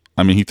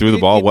 I mean, he threw the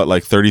ball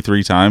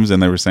 33 times,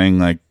 and they were saying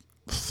like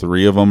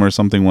 3 of them or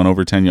something went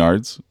over 10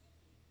 yards.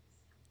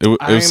 It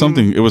was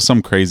something. It was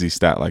some crazy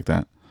stat like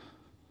that.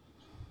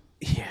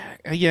 Yeah.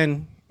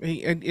 Again,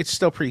 it's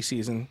still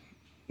preseason,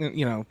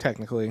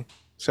 technically.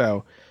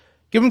 So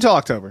give them till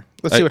October.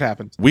 Let's see what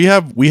happens. We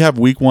have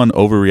week 1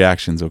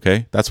 overreactions.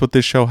 Okay, that's what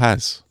this show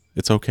has.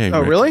 It's okay. Oh,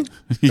 Rick. Really?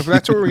 If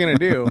that's what we're gonna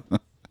do.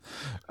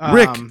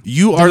 Rick,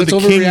 you are the king.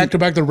 Overreact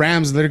about the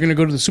Rams. They're going to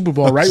go to the Super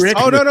Bowl, right, Rick?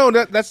 Oh no,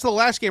 that's the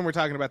last game we're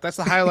talking about. That's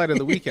the highlight of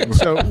the weekend.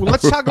 So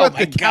let's talk about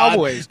the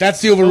Cowboys.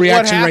 That's the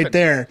overreaction right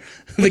there.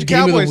 The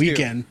game of the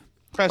weekend.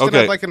 Preston,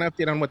 Okay. I'd like an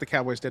update on what the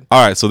Cowboys did.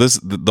 All right, so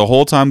the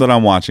whole time that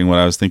I'm watching, what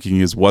I was thinking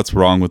is, what's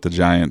wrong with the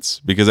Giants?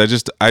 Because I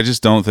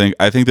just don't think.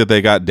 I think that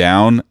they got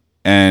down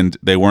and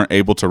they weren't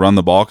able to run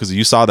the ball, because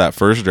you saw that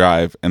first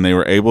drive and they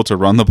were able to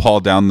run the ball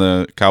down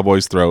the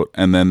Cowboys' throat,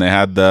 and then they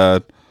had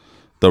the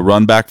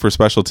run back for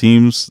special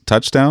teams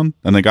touchdown,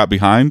 and they got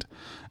behind,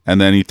 and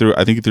then he threw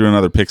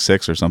another pick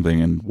 6 or something,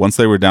 and once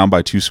they were down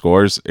by 2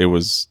 scores, it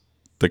was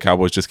the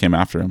Cowboys just came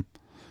after him.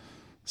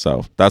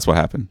 So that's what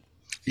happened.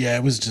 Yeah,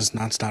 it was just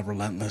nonstop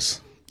relentless.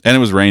 And it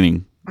was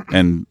raining,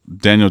 and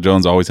Daniel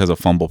Jones always has a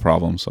fumble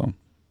problem. So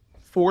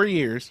 4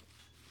 years,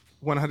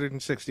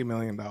 $160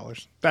 million.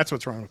 That's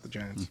what's wrong with the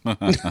Giants.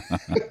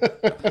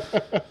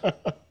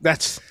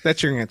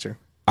 That's your answer.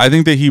 I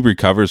think that he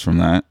recovers from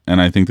that, and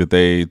I think that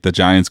the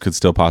Giants could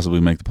still possibly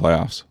make the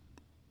playoffs.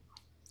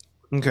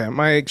 Okay,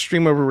 my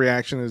extreme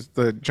overreaction is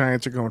the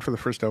Giants are going for the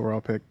first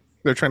overall pick.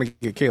 They're trying to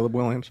get Caleb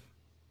Williams.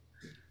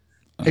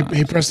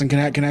 Hey Preston, can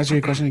I ask you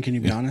a question? And can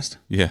you be honest?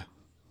 Yeah.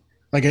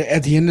 Like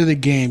at the end of the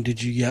game,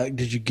 did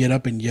you get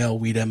up and yell,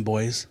 "We them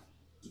boys"?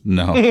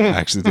 No, I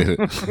actually didn't.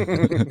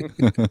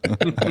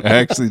 I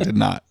actually did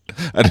not.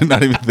 I did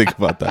not even think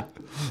about that.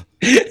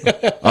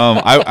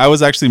 I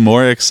was actually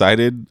more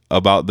excited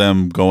about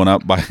them going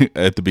up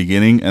at the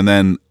beginning, and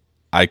then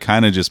I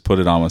kind of just put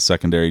it on a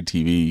secondary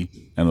TV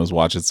and was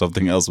watching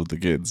something else with the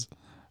kids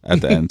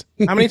at the end.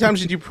 How many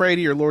times did you pray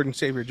to your Lord and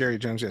Savior Jerry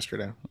Jones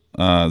yesterday?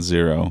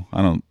 0.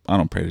 I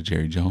don't pray to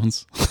Jerry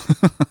Jones.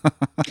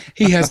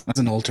 He has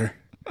an altar.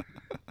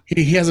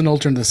 He has an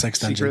altar in the sex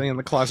dungeon. Secretly in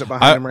the closet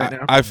behind him right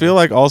now. I feel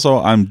like also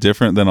I'm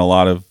different than a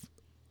lot of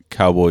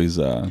Cowboys.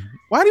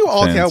 Why do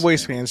all fans.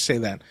 Cowboys fans say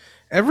that?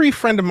 Every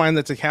friend of mine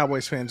that's a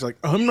Cowboys fan is like,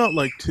 I'm not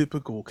like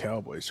typical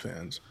Cowboys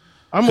fans.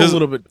 I'm a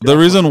little bit. The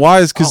reason why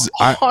is because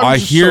I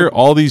hear so-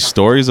 all these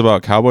stories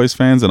about Cowboys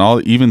fans and all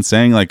even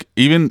saying like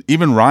even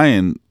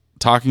Ryan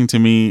talking to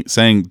me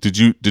saying did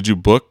you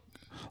book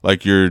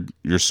like your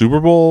Super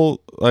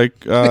Bowl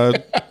like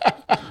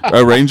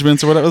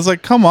arrangements or whatever. I was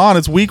like, come on,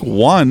 it's week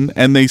 1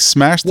 and they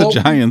smashed the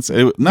Giants.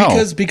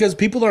 No, because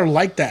people are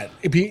like that.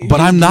 But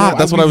I'm not.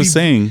 That's what I was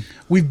saying.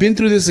 We've been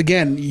through this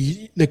again.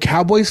 The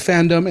Cowboys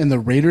fandom and the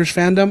Raiders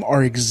fandom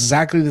are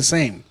exactly the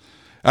same.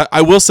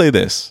 I will say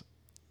this.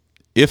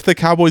 If the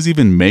Cowboys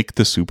even make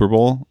the Super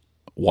Bowl,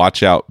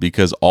 watch out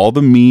because all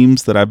the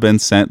memes that I've been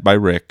sent by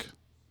Rick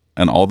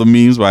and all the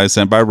memes I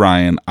sent by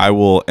Ryan, I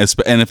will.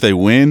 And if they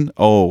win,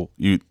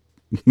 you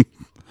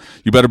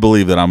better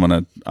believe that I'm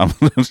gonna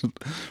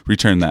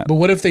return that. But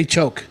what if they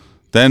choke?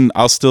 Then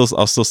I'll still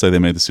say they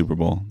made the Super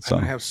Bowl. So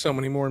I have so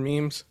many more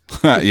memes.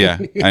 yeah,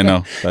 I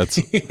know that's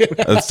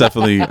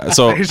definitely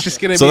so. There's just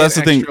gonna so be that's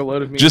an the thing. extra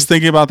load of memes. Just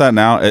thinking about that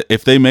now,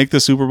 if they make the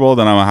Super Bowl,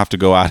 then I'm gonna have to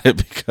go at it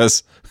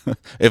because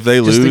if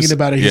they lose, Just thinking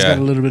about it, he's got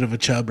a little bit of a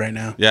chub right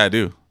now. Yeah, I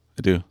do.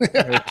 Tug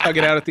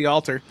it out at the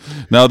altar.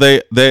 No,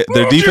 their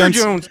defense,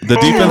 Jones. the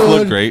defense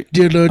looked great.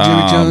 Dear Lord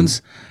Jerry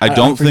Jones, I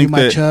don't forgive think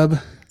my that chub.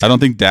 I don't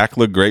think Dak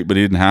looked great, but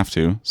he didn't have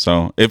to.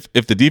 So if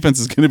the defense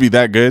is going to be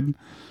that good,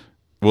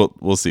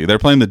 we'll see. They're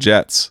playing the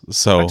Jets,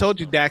 so I told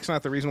you Dak's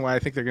not the reason why I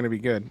think they're going to be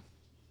good.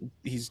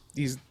 He's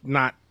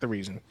not the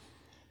reason.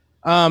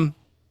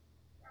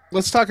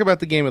 Let's talk about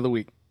the game of the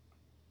week.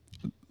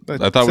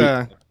 I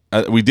thought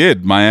we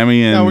did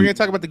Miami and no, we're going to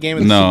talk about the game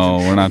of the no,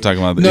 season. we're not talking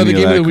about The any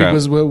game of the crap.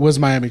 week was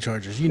Miami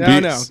Chargers. You No,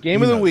 know,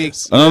 game of the week.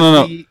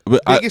 No. The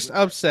But biggest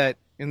upset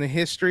in the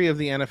history of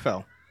the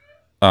NFL.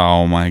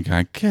 oh my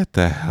god, get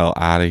the hell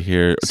out of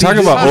here! See, Talk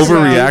this about is-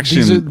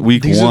 overreaction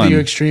week these 1. are the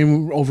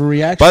extreme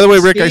overreaction. By the way,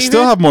 Rick, I David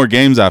still have more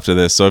games after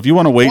this, so if you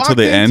want to wait till Walked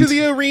the end, into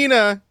the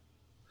arena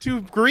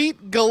to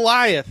greet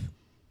Goliath.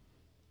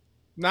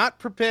 Not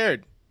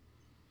prepared.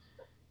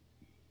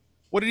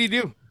 What did he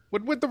do?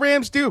 What would the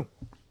Rams do?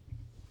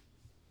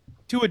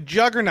 To a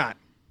juggernaut.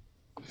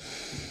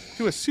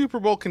 To a Super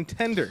Bowl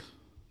contender.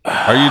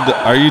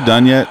 are you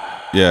done yet?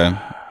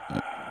 Yeah.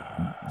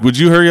 Would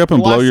you hurry up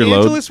and blow your Los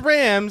load? Angeles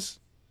Rams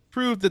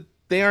proved that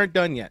they aren't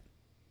done yet.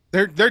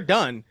 They're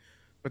done,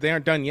 but they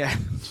aren't done yet.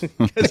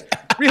 Because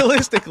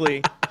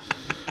realistically,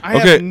 I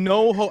have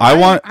no hope. I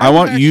want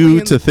actually you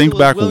in to the think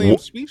back.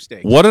 Williams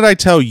sweepstakes. What did I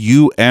tell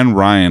you and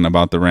Ryan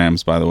about the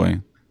Rams? By the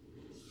way,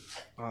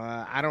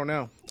 I don't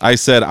know. I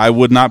said I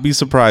would not be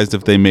surprised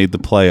if they made the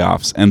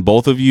playoffs, and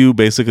both of you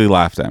basically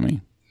laughed at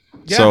me.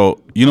 Yeah,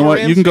 so you know I'm a what?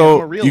 You Rams can fan, I'm a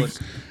go.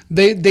 realist.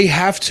 They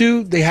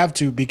have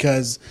to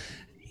because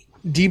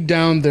deep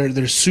down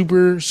they're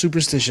super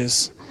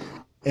superstitious,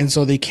 and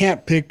so they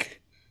can't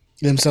pick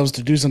themselves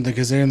to do something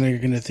because then they're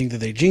going to think that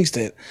they jinxed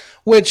it,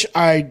 which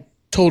I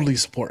totally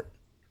support.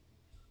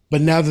 But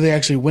now that they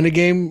actually win a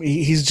game,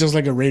 he's just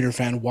like a Raider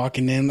fan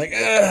walking in, like,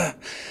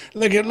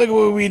 look at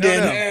what we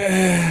did. No. Ugh."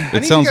 I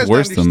need It sounds you guys to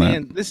worse than that.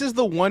 understand, This is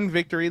the one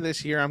victory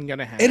this year I'm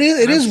gonna have. It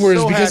is I'm worse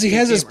so because he happy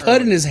has it his came putt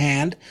early. in his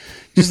hand,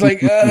 just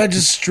like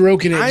just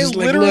stroking it, I just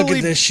like look literally-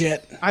 at this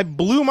shit. I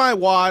blew my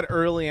wad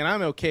early, and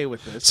I'm okay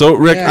with this. So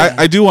Rick, Yeah.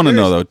 I do want to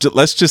know though.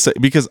 Let's just say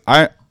because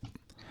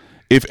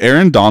if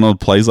Aaron Donald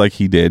plays like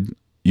he did,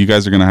 you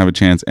guys are going to have a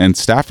chance. And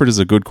Stafford is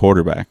a good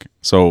quarterback.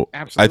 So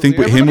Absolutely. I think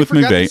with him Everybody with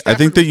forgot that McVay, I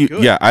think Stafford that was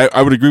good.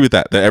 I would agree with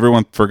that. That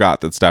everyone forgot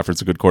that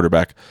Stafford's a good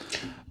quarterback.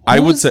 I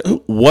would say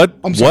what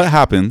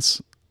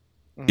happens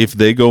if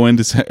they go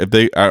into if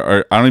they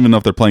are I don't even know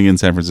if they're playing in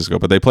San Francisco,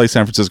 but they play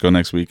San Francisco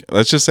next week.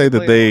 Let's just say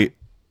that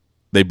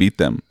they beat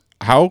them.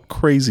 How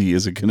crazy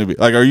is it going to be?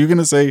 Like, are you going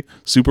to say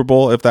Super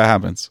Bowl if that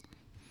happens?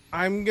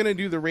 I'm gonna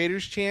do the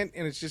Raiders chant,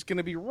 and it's just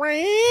gonna be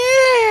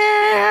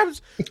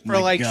Rams for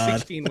like God.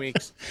 16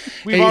 weeks.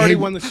 We've Hey, already hey-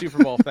 won the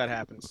Super Bowl if that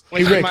happens.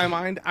 Like, in Rick. my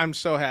mind, I'm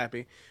so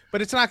happy,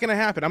 but it's not gonna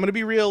happen. I'm gonna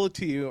be real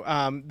to you.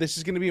 This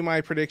is gonna be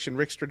my prediction.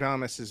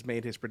 Rickadamus has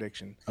made his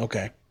prediction.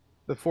 Okay.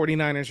 The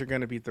 49ers are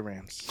gonna beat the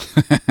Rams.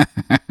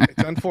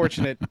 It's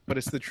unfortunate, but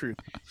it's the truth.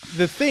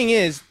 The thing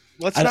is,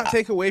 let's not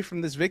take away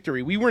from this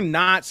victory. We were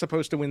not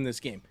supposed to win this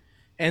game,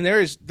 and there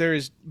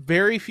is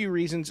very few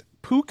reasons.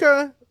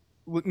 Puka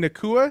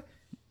Nakua,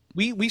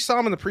 we saw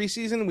him in the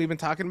preseason. We've been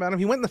talking about him.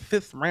 He went in the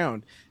 5th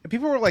round, and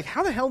people were like,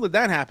 "How the hell did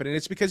that happen?" And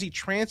it's because he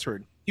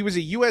transferred. He was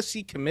a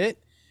USC commit,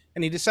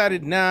 and he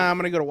decided, "Nah, I'm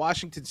going to go to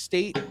Washington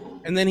State."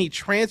 And then he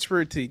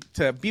transferred to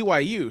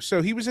BYU.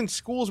 So he was in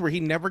schools where he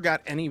never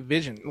got any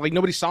vision. Like,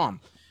 nobody saw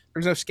him. There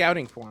was no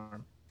scouting for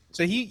him.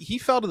 So he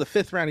fell to the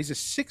 5th round. He's a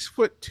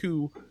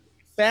 6'2",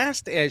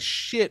 fast as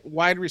shit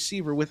wide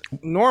receiver with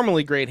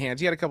normally great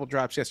hands. He had a couple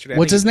drops yesterday.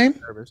 What's his name?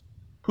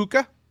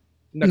 Puka.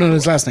 No,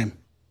 his last name.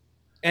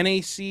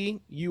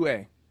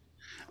 Nakua.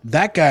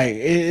 That guy,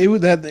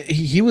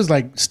 he was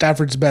like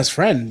Stafford's best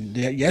friend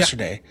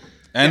yesterday.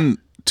 And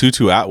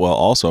Tutu Atwell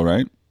also,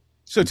 right?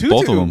 So Tutu,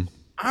 Both of them.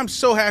 I'm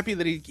so happy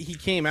that he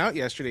came out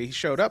yesterday. He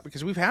showed up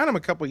because we've had him a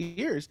couple of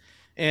years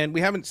and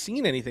we haven't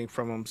seen anything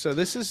from him. So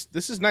this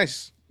is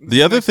nice.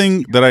 The other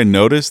thing that I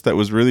noticed that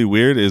was really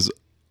weird is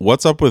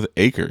what's up with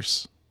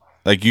Akers?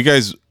 Like, you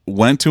guys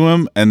went to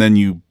him and then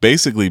you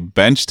basically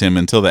benched him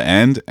until the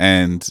end.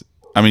 And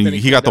I mean,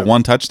 he got the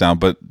one touchdown,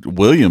 but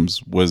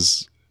Williams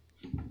was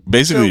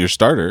basically your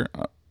starter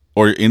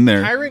or in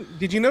there. Kyron,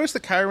 did you notice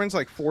that Kyron's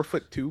like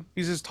 4'2"?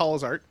 He's as tall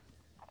as Art.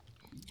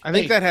 I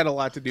think that had a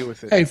lot to do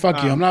with it. Hey,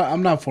 fuck you! I'm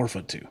not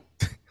 4'2".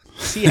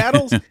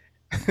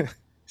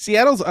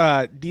 Seattle's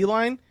D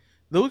line.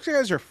 Those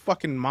guys are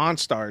fucking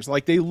monsters.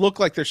 Like, they look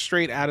like they're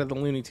straight out of the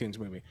Looney Tunes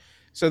movie.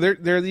 So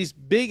they're these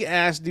big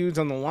ass dudes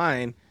on the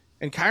line,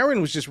 and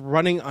Kyron was just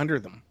running under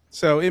them.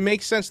 So it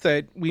makes sense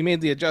that we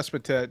made the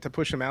adjustment to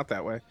push him out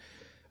that way.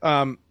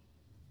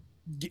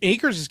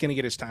 Akers is going to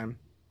get his time.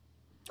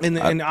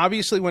 And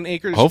obviously when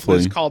Akers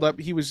was called up,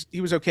 he was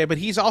okay, but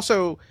he's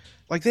also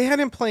like, they had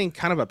him playing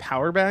kind of a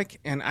power back,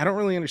 and I don't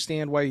really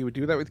understand why you would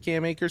do that with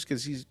Cam Akers,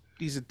 because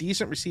he's a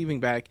decent receiving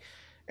back,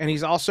 and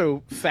he's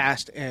also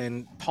fast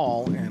and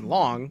tall and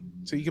long,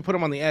 so you can put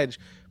him on the edge.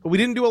 But we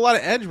didn't do a lot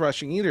of edge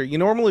rushing either.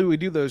 Normally we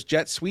do those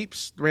jet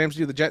sweeps. The Rams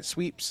do the jet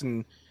sweeps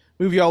and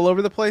move you all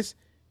over the place.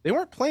 They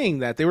weren't playing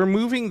that. They were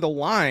moving the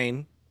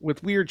line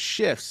with weird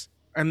shifts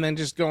and then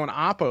just going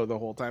oppo the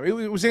whole time.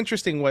 It was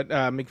interesting what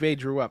McVay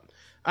drew up.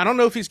 I don't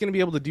know if he's going to be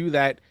able to do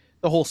that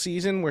the whole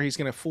season where he's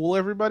going to fool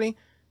everybody,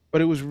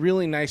 but it was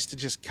really nice to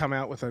just come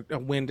out with a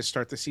win to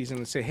start the season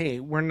and say, hey,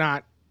 we're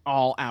not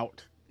all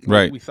out.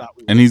 Right. We thought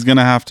we were. And he's going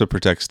to have to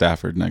protect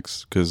Stafford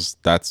next, because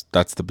that's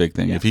the big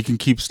thing. Yeah. If he can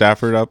keep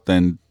Stafford up,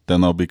 then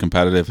they'll be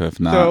competitive. If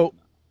not, so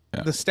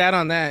the stat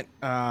on that,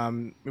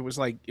 it was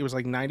like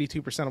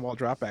 92% of all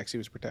dropbacks he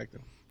was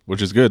protecting,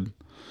 which is good.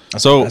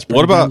 So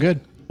what about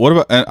good? What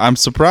about? And I'm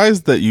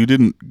surprised that you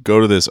didn't go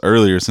to this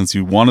earlier, since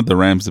you wanted the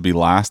Rams to be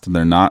last and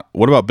they're not.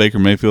 What about Baker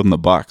Mayfield and the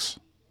Bucks?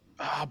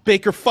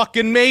 Baker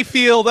fucking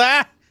Mayfield,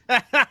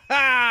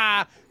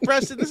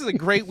 Preston, this is a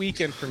great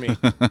weekend for me.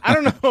 I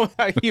don't know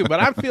about you, but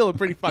I'm feeling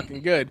pretty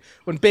fucking good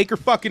when Baker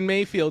fucking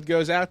Mayfield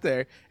goes out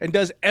there and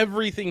does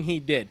everything he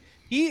did.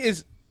 He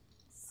is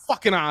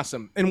fucking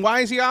awesome. And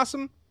why is he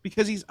awesome?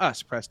 Because he's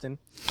us, Preston.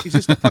 He's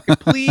just a fucking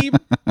plebe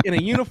in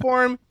a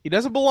uniform. He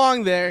doesn't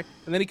belong there.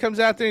 And then he comes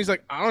out there and he's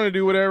like, I want to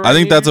do whatever. I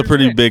think that's a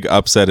pretty big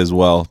upset as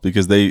well,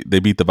 because they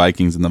beat the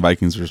Vikings, and the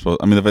Vikings were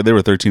supposed. I mean, they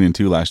were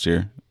 13-2 last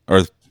year,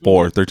 or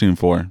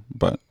 13-4,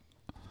 but.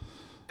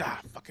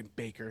 Fucking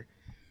Baker.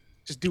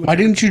 Just doing. Why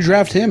didn't you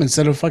draft him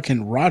instead of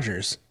fucking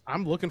Rodgers?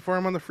 I'm looking for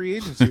him on the free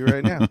agency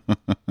right now.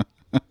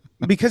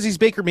 Because he's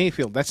Baker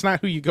Mayfield. That's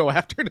not who you go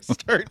after to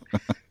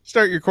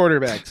start your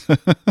quarterbacks.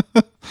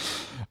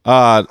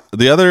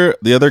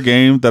 The other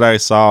game that I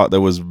saw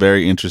that was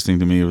very interesting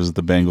to me was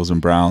the Bengals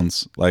and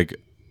Browns. Like,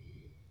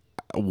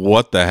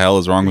 what the hell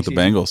is wrong with the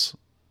Bengals?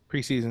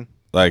 Preseason.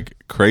 Like,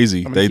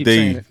 crazy. They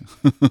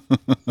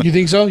You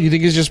think so? You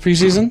think it's just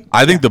preseason?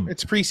 I think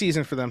it's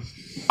preseason for them.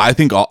 I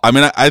think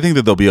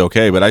that they'll be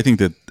okay, but I think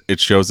that it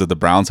shows that the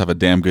Browns have a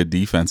damn good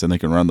defense and they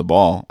can run the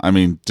ball. I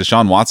mean,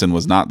 Deshaun Watson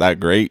was not that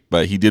great,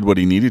 but he did what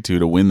he needed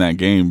to win that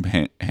game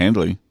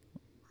handily.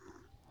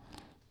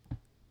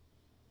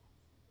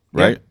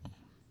 Right?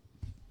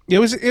 I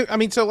don't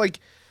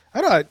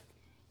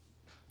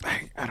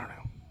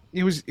know.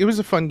 It was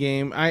a fun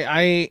game.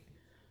 I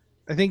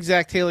think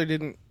Zach Taylor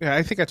didn't.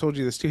 I think I told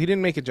you this too. He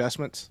didn't make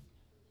adjustments,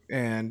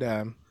 and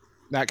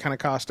that kind of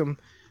cost him.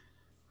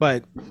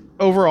 But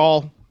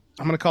overall,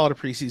 I'm going to call it a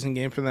preseason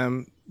game for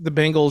them. The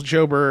Bengals,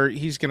 Joe Burrow,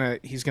 he's gonna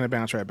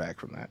bounce right back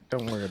from that.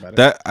 Don't worry about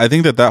it. I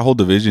think that whole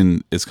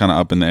division is kind of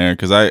up in the air,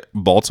 because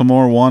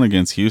Baltimore won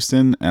against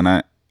Houston, and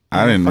I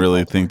didn't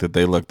really think that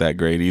they looked that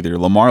great either.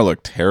 Lamar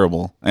looked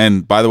terrible.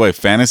 And by the way,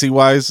 fantasy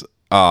wise,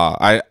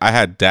 I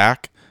had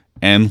Dak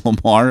and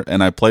Lamar,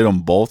 and I played them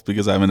both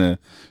because I'm in a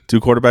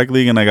 2-quarterback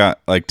league, and I got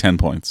like 10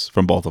 points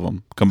from both of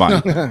them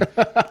combined.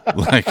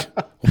 Like,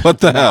 what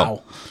the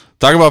hell?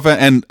 Talk about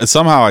and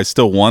somehow I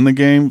still won the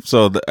game.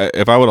 So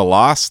if I would have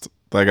lost,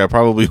 like, I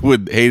probably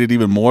would hate it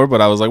even more.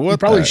 But I was like, what? You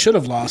probably should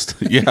have lost.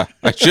 Yeah,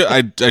 I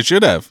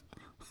should have.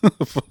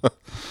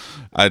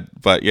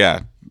 But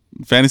yeah,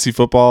 fantasy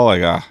football,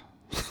 like,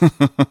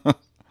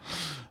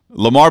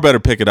 Lamar better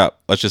pick it up.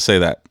 Let's just say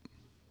that.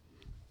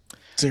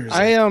 Seriously,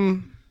 I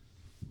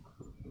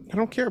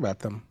don't care about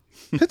them.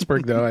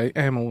 Pittsburgh, though,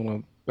 I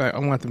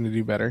want them to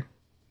do better.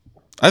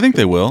 I think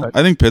they will.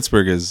 I think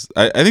Pittsburgh is.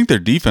 I think their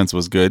defense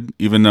was good,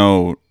 even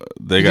though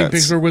they got. Think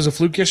Pittsburgh was a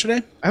fluke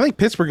yesterday? I think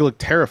Pittsburgh looked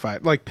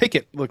terrified. Like,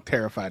 Pickett looked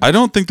terrified. I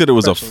don't think that it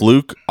was a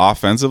fluke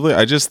offensively.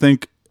 I just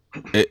think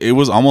it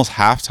was almost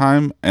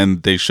halftime,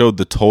 and they showed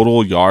the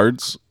total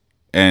yards,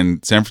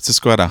 and San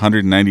Francisco had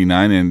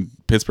 199, and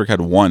Pittsburgh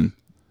had 1.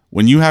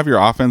 When you have your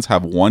offense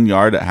have 1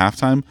 yard at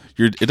halftime,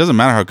 it doesn't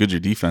matter how good your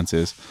defense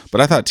is.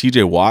 But I thought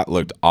T.J. Watt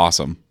looked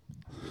awesome.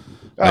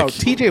 Oh,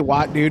 T.J.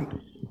 Watt, dude.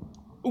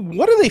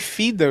 What do they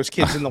feed those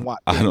kids in the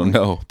Watt? I don't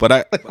know,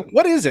 but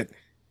what is it?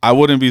 I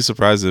wouldn't be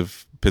surprised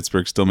if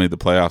Pittsburgh still made the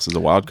playoffs as a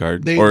wild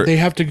card. They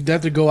have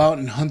to go out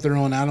and hunt their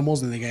own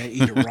animals, and they gotta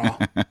eat it raw.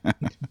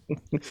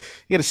 You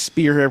got to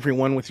spear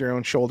everyone with your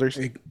own shoulders.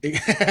 They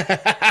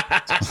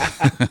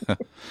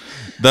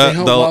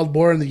hunt wild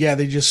boar, and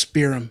they just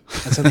spear them.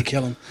 That's how they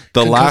kill them.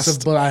 The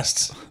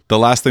blasts. The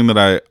last thing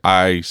that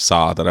I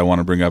saw that I want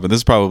to bring up, and this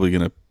is probably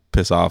going to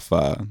piss off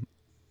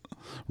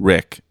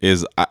Rick,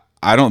 is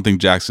I don't think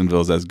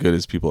Jacksonville is as good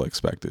as people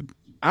expected.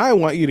 I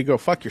want you to go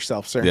fuck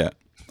yourself, sir. Yeah.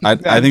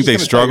 I think they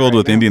struggled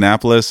with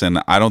Indianapolis,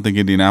 and I don't think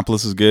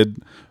Indianapolis is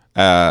good.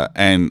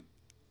 And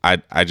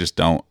I just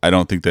don't. I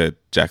don't think that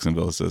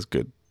Jacksonville is as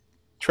good.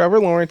 Trevor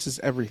Lawrence is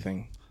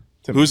everything.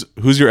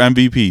 Who's your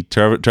MVP?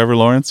 Trevor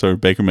Lawrence or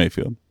Baker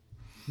Mayfield?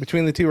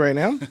 Between the two right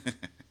now?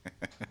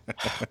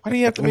 Why do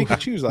you have to make you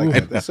choose like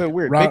that? That's so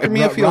weird. Baker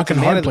Mayfield's rocking a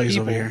man hard of the plays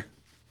people. over here.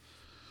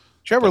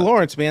 Trevor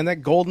Lawrence, man, that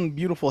golden,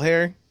 beautiful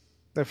hair,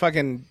 that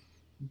fucking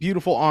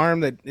beautiful arm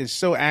that is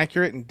so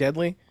accurate and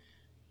deadly.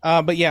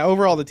 But yeah,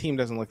 overall the team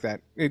doesn't look that.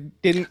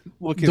 It didn't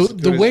look as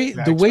the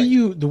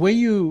way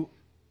you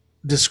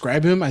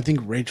describe him. I think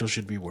Rachel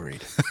should be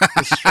worried.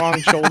 His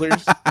strong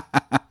shoulders,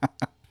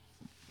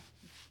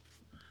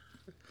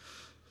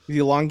 the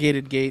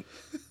elongated gait.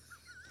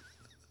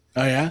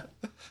 Oh yeah,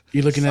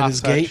 you looking at Soft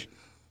his touch. gait?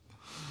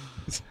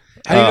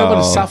 How do you know about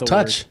his soft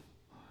touch?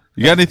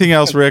 You got anything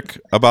else, Rick,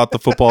 about the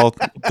football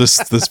this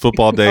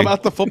football day?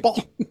 About the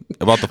football?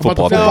 About the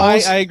football No,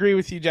 day? I agree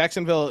with you,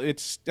 Jacksonville.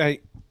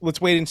 Let's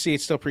wait and see.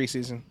 It's still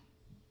preseason.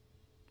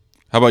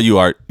 How about you,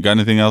 Art? You got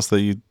anything else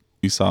that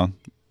you saw?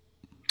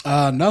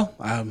 No,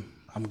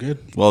 I'm good.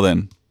 Well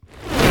then,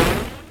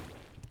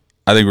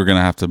 I think we're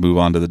gonna have to move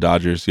on to the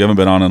Dodgers. You haven't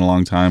been on in a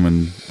long time,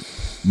 and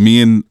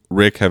me and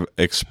Rick have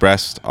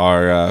expressed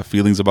our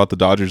feelings about the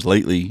Dodgers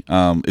lately.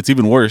 It's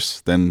even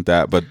worse than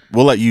that, but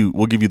we'll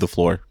give you the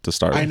floor to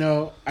start. I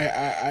know.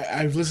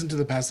 I've listened to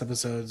the past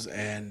episodes,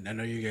 and I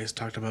know you guys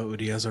talked about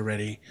Urias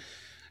already,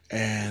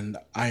 and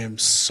I am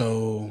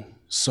so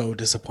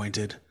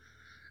disappointed,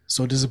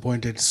 so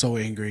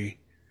angry.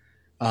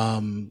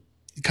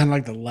 Kind of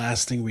like the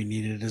last thing we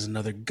needed is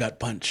another gut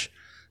punch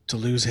to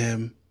lose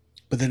him,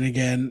 but then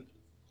again,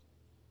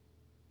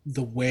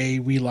 the way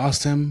we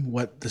lost him,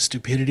 the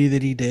stupidity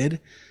that he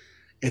did,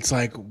 it's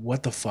like,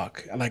 what the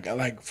fuck?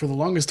 Like for the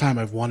longest time,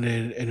 I've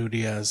wanted an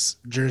Urias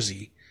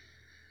jersey,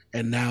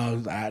 and now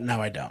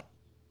I don't.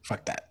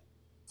 Fuck that.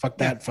 Fuck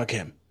that. Fuck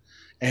him.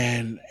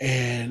 And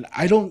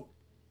I don't.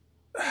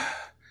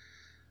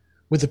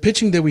 With the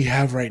pitching that we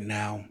have right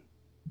now,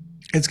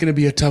 it's going to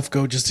be a tough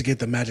go just to get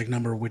the magic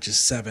number, which is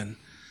 7,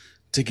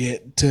 to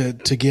get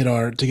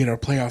our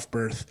playoff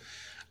berth.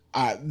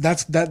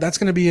 That's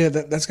gonna be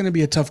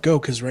a tough go,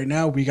 because right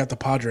now we got the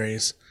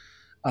Padres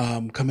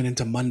coming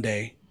into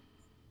Monday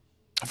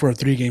for a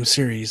 3-game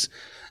series,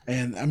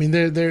 and I mean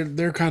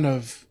they're kind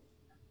of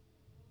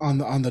on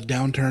the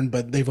downturn,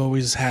 but they've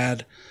always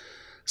had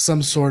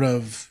some sort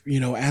of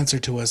answer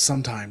to us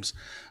sometimes.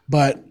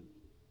 But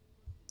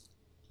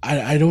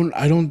I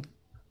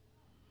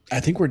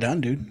think we're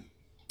done, dude.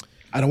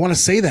 I don't want to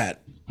say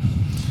that,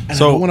 and I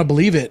don't want to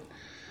believe it.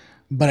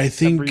 But I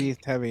think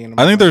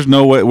there's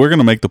no way we're going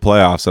to make the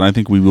playoffs, and I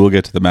think we will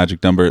get to the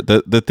magic number.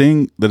 The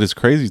thing that is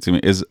crazy to me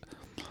is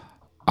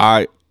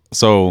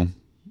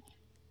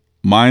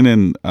mine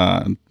and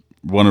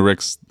one of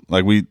Rick's,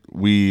 like we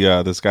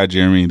this guy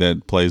Jeremy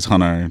that plays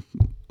on our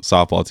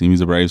softball team,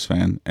 he's a Braves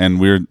fan, and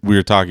we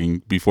were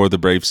talking before the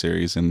Braves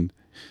series, and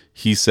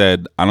he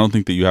said, I don't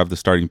think that you have the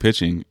starting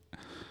pitching.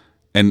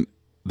 And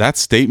that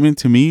statement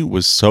to me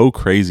was so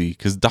crazy,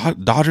 because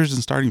Dodgers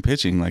and starting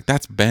pitching, like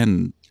that's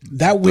been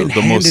that went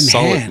the hand most in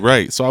solid, hand.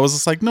 Right. So I was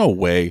just like, no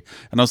way.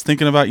 And I was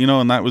thinking about,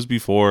 and that was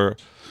before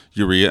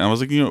Urias. And I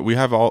was like, we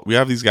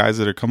have these guys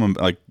that are coming,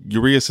 like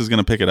Urias is going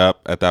to pick it up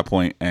at that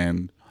point.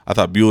 And I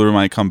thought Buehler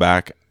might come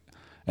back.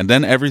 And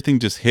then everything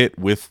just hit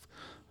with,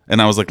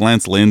 and I was like,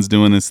 Lance Lynn's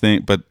doing this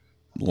thing, but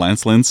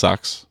Lance Lynn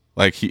sucks.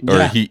 Like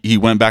he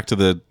went back to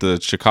the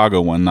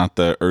Chicago one, not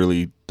the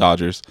early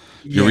Dodgers.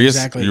 Yeah,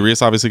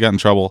 Urias obviously got in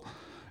trouble,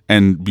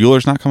 and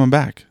Buehler's not coming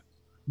back.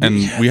 And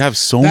we have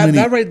so many.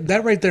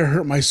 That right there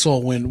hurt my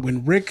soul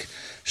when Rick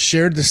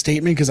shared the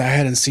statement, because I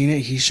hadn't seen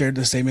it. He shared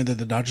the statement that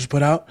the Dodgers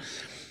put out.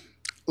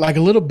 Like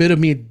a little bit of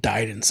me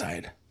died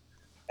inside,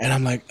 and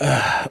I'm like,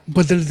 ugh.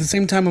 But then at the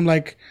same time, I'm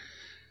like,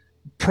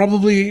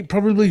 probably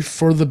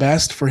for the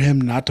best for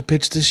him not to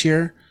pitch this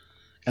year,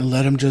 and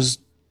let him just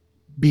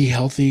be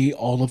healthy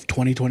all of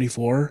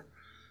 2024.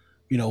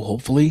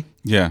 Hopefully.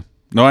 Yeah.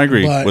 No, I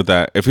agree with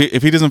that. If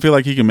he doesn't feel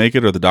like he can make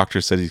it, or the doctor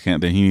said he can't,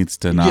 then he needs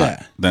to not.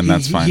 Yeah, then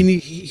that's fine.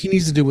 He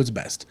needs to do what's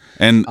best.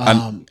 And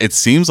it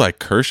seems like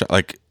Kershaw.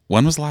 Like,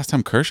 when was the last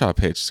time Kershaw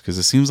pitched? Because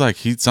it seems like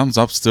he sums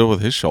up still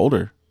with his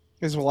shoulder.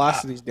 His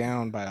velocity's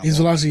down by his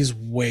velocity is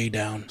way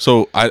down.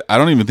 So I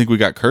don't even think we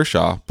got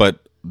Kershaw. But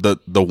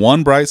the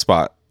one bright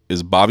spot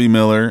is Bobby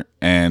Miller,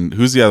 and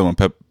who's the other one?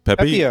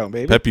 Pepio,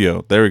 baby.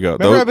 Pepio. There we go.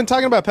 Remember, I've been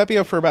talking about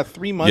Pepio for about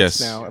 3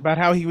 months now, about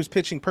how he was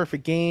pitching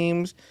perfect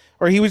games.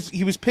 Or he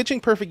was pitching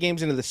perfect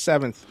games into the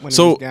 7th when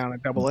he was down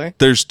at AA.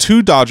 There's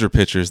 2 Dodger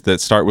pitchers that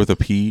start with a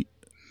P,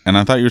 and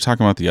I thought you were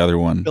talking about the other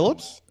one.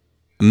 Phillips?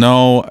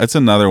 No, it's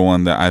another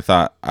one that I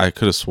thought I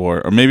could have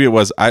swore, or maybe it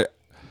was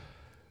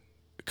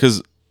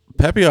because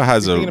Pepio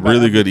has a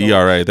really good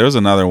ERA. There was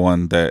another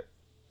one that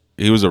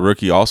he was a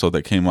rookie also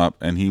that came up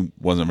and he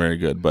wasn't very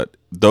good. But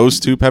those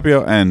two,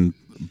 Pepio and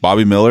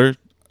Bobby Miller,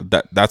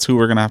 that's who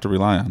we're gonna have to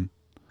rely on.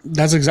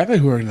 That's exactly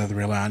who we're gonna have to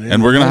rely on,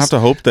 and we're gonna have to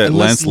hope that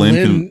Lance Lynn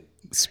can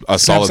a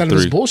solid out of 3.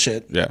 his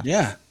bullshit.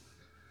 Yeah.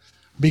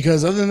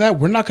 Because other than that,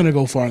 we're not gonna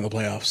go far in the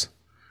playoffs.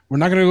 We're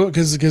not gonna go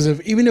because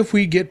even if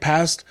we get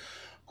past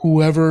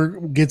whoever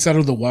gets out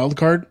of the wild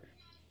card,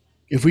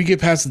 if we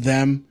get past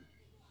them,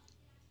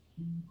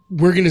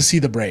 we're going to see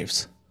the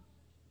Braves.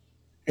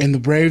 And the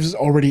Braves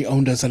already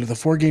owned us out of the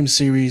 4-game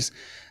series.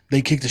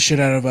 They kicked the shit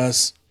out of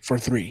us for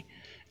 3.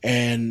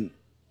 And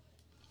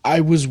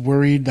I was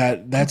worried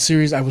that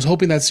series, I was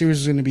hoping that series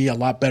was going to be a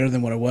lot better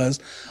than what it was,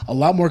 a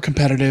lot more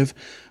competitive,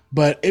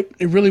 but it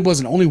really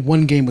wasn't. Only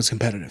one game was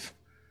competitive.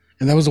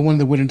 And that was the one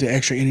that went into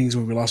extra innings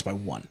where we lost by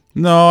 1.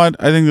 No, I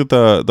think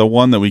that the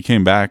one that we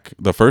came back,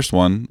 the first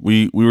one,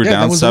 we were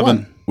down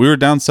 7. We were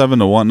down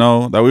 7-1.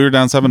 No, that we were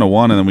down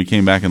 7-1, and then we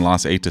came back and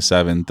lost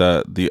 8-7.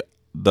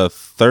 The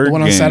third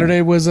one on game,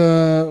 Saturday was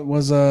the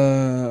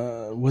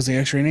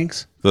extra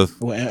innings.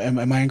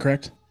 Am I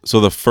incorrect? So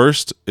the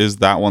first is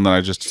that one that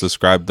I just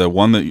described. The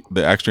one that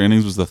the extra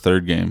innings was the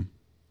third game,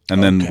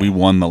 and then we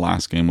won the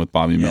last game with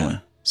Bobby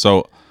Miller.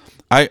 So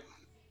I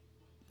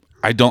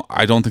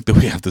don't think that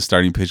we have the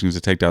starting pitching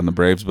to take down the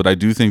Braves, but I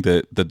do think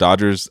that the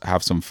Dodgers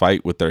have some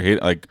fight with their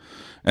hit.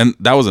 And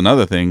that was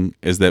another thing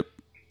is that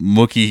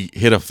Mookie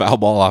hit a foul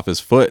ball off his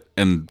foot,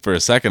 and for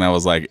a second I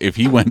was like, if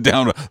he went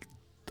down,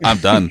 I'm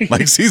done.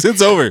 Like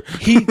season's over.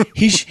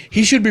 He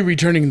should be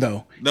returning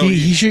though. No,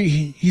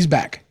 he's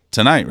back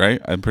tonight,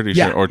 right? I'm pretty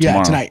sure, or tomorrow.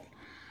 Yeah, tonight.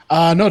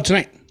 No,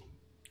 tonight.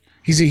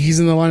 He's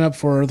in the lineup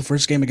for the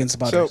first game against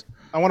the Padres. So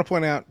I want to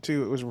point out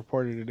too, it was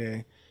reported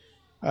today.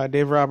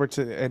 Dave Roberts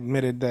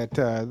admitted that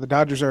the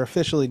Dodgers are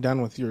officially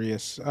done with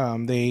Urias.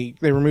 They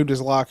removed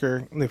his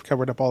locker. And they've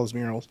covered up all his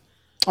murals.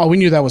 Oh, we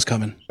knew that was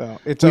coming. So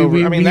it's over.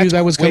 We knew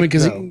that was coming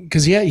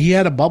because he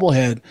had a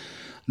bobblehead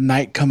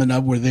night coming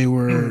up where they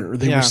were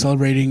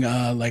celebrating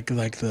like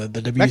the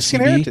WCB.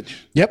 Mexican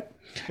Heritage. Yep,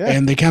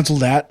 and they canceled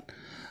that.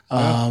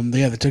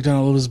 They took down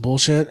all of his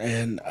bullshit,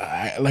 and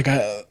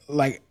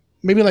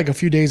maybe like a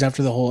few days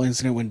after the whole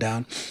incident went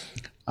down.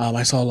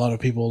 I saw a lot of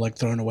people like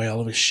throwing away all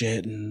of his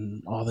shit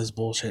and all this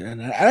bullshit,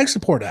 and I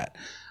support that.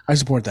 I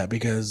support that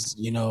because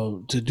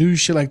to do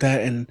shit like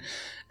that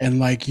and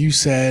like you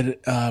said,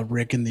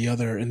 Rick, in the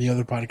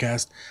other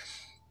podcast,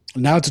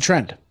 now it's a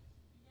trend.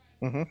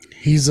 Mm-hmm.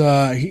 He's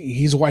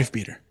a wife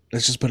beater.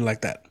 Let's just put it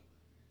like that.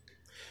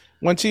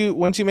 Once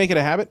you make it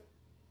a habit,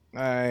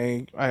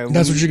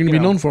 that's what you're going to be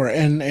known for.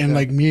 And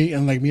like me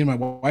and my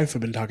wife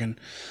have been talking.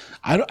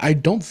 I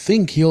don't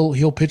think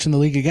he'll pitch in the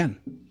league again.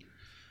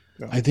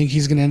 No. I think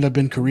he's going to end up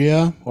in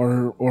Korea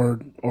or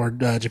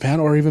Japan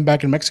or even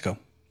back in Mexico.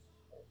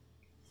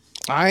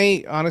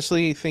 I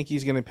honestly think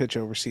he's going to pitch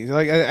overseas.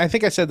 Like I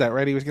think I said that,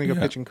 right? He was going to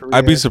go pitch in Korea.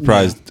 I'd be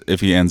surprised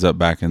if he ends up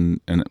back in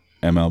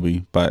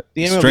MLB, but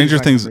stranger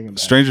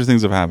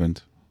things have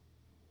happened.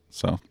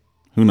 So,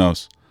 who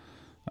knows?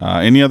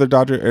 Any other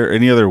Dodger or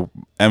any other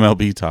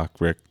MLB talk,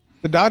 Rick?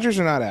 The Dodgers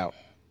are not out.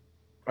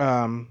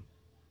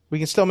 We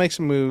can still make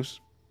some moves.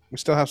 We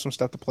still have some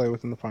stuff to play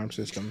with in the farm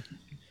system.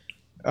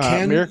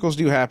 Miracles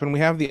do happen. We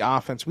have the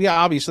offense. We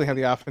obviously have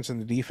the offense and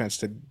the defense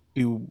to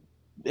do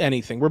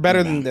anything. We're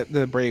better than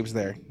the Braves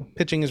there.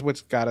 Pitching is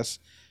what's got us.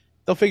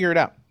 They'll figure it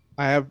out.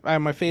 I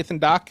have my faith in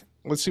Doc.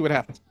 Let's see what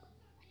happens.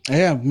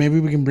 Yeah, maybe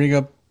we can bring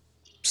up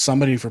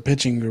somebody for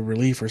pitching or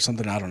relief or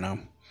something. I don't know.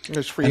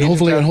 And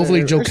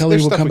hopefully Joe Kelly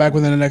will come back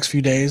within the next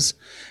few days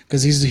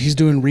because he's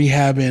doing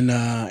rehab in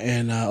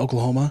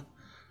Oklahoma.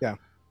 Yeah,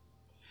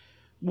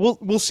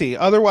 we'll see.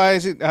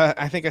 Otherwise,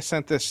 I think I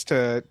sent this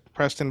to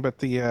Preston, but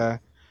the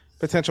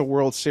potential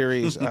World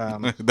Series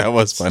that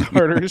was funny.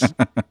 Starters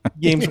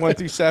games 1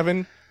 through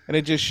 7, and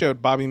it just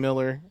showed Bobby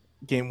Miller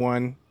game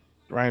 1,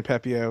 Ryan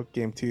Pepio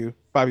game 2,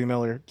 Bobby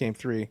Miller game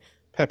 3,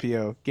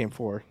 Pepio game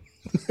 4,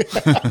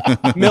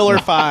 Miller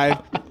 5,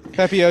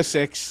 Pepio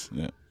 6.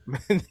 Yeah.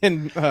 And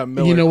then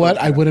Miller. You know what?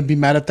 I wouldn't be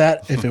mad at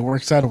that. If it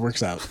works out, it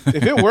works out.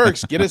 If it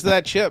works, get us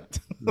that chip.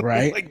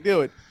 Right? Like,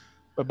 do it.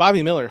 But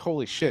Bobby Miller,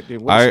 holy shit,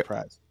 dude! What a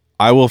surprise.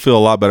 I will feel a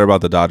lot better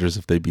about the Dodgers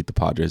if they beat the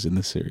Padres in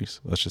this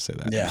series. Let's just say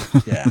that. Yeah.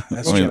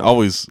 That's I mean,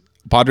 always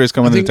Padres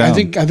coming to town. I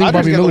think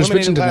Bobby Miller's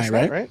pitching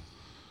tonight, right?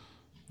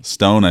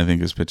 Stone, I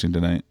think, is pitching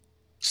tonight.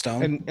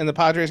 Stone and the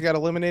Padres got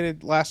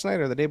eliminated last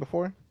night or the day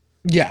before.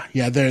 Yeah,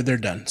 they're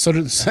done. So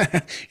did you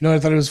know what I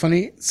thought it was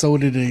funny? So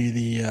did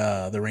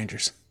the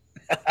Rangers.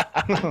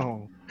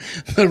 Oh.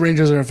 The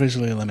Rangers are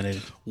officially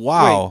eliminated.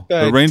 Wow,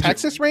 wait, the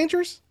Texas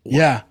Rangers?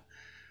 Yeah.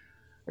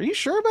 Are you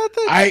sure about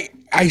that?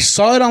 I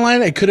saw it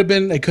online. It could have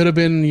been.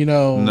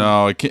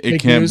 No, it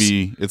can't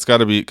be. It's got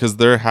to be because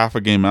they're half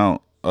a game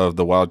out of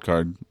the wild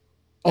card.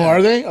 Oh,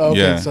 are they? Oh, okay,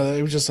 yeah. So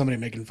it was just somebody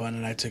making fun,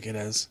 and I took it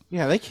as.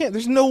 Yeah, they can't.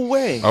 There's no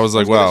way. I was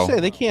like, wow.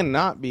 They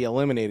cannot be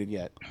eliminated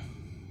yet.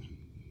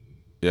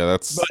 Yeah,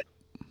 that's. But,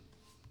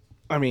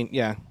 I mean,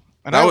 yeah.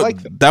 And I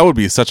like them. That would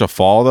be such a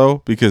fall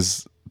though,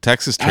 because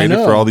Texas traded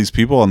for all these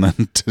people and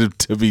then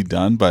to be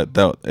done, but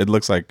it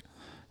looks like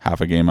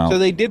half a game out. So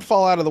they did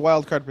fall out of the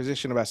wild card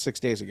position about 6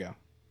 days ago.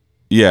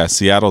 Yeah,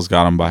 Seattle's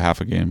got them by half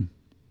a game.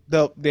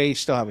 They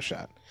still have a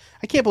shot.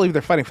 I can't believe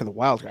they're fighting for the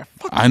wild card.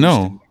 I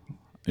know.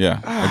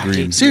 Yeah,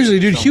 agreed. Seriously,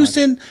 dude,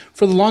 Houston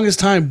for the longest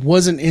time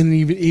wasn't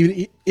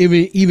even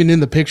in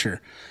the picture,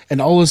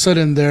 and all of a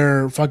sudden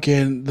they're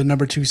fucking the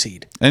number 2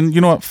 seed. And you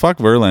know what? Fuck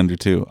Verlander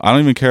too. I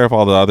don't even care if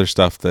all the other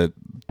stuff that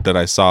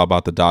I saw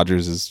about the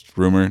Dodgers is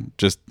rumor.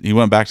 Just he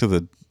went back to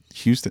the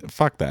Houston.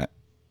 Fuck that.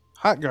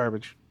 Hot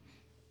garbage.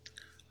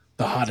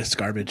 The hottest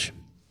garbage.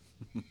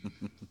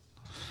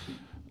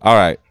 All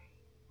right.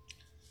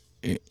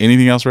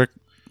 Anything else, Rick?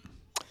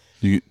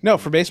 No,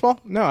 for baseball?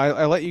 No,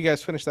 I let you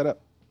guys finish that up.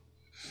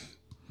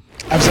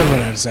 I've said what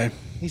I had to say.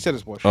 He said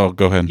his whoosh. Oh,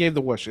 go ahead. He gave the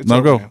whoosh. It's No,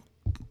 over go. now.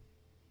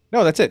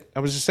 No, that's it. I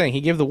was just saying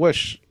he gave the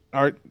whoosh.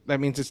 Art, that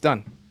means it's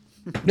done.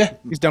 Yeah,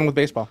 He's done with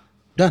baseball.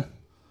 done.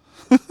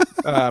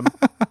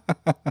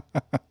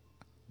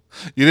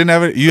 You didn't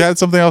have it. You had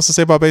something else to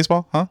say about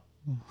baseball, huh?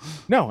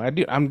 No, I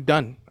do. I'm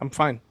done. I'm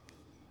fine.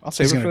 I'll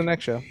save it for the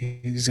next show.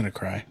 He's gonna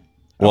cry.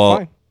 Well,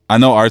 fine. I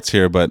know Art's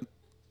here, but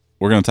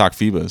we're gonna talk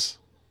FIBAs.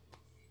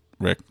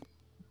 Rick,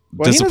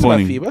 Well,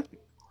 disappointing. He knows about FIBA.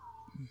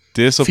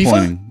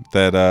 Disappointing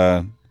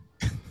that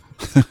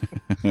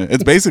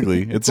it's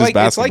basically it's just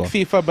basketball. It's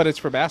like FIFA, but it's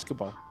for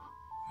basketball,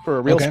 for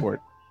a real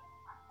sport.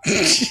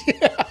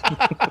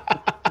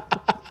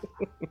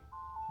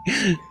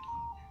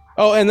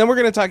 Oh, and then we're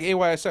gonna talk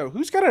AYSO.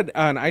 Who's got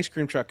an ice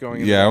cream truck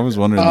going? Yeah, I was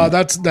wondering.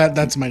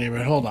 That's my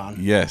neighborhood. Hold on.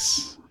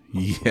 Yes.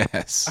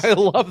 I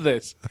love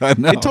this. I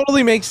know. It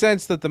totally makes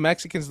sense that the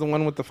Mexican's the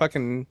one with the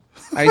fucking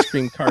ice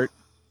cream cart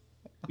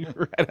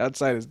right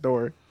outside his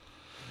door.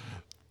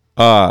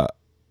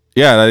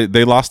 Yeah,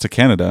 they lost to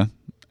Canada,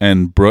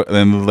 and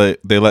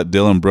they let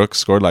Dylan Brooks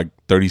score like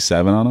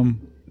 37 on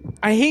them.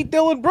 I hate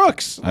Dylan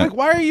Brooks.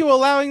 Why are you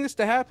allowing this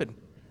to happen?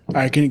 All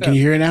right, can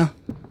you hear it now?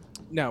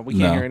 No, we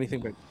can't hear anything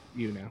but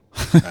you now.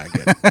 All right,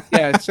 good.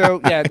 Yeah, so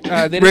they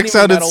didn't Rick even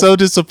sounded medal. so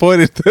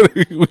disappointed that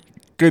we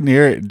couldn't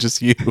hear it.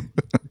 Just you.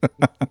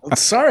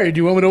 Sorry. Do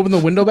you want me to open the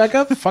window back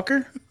up,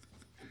 fucker?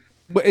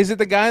 But is it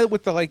the guy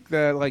with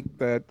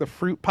the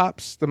fruit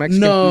pops? The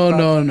Mexican No, fruit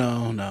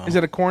pops? no. Is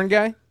it a corn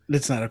guy?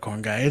 It's not a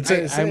corn guy.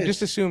 I'm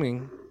just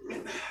assuming.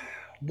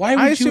 Why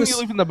would I assume you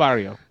live in the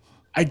barrio.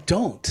 I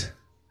don't.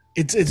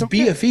 It's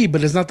okay. BFE,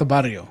 but it's not the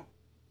barrio.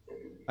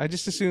 I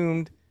just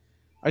assumed.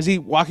 Is he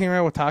walking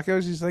around with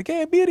tacos? He's like,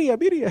 hey, birria.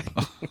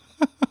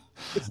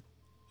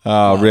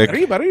 Rick.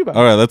 Arriba.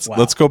 All right,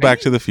 let's go back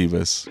to the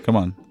FIBAs. Come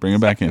on, bring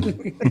it back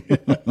in.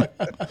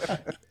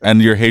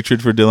 And your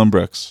hatred for Dylan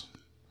Brooks.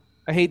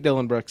 I hate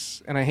Dylan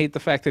Brooks, and I hate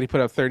the fact that he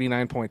put up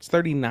 39 points.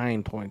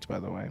 39 points, by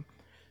the way.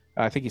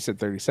 I think he said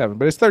 37,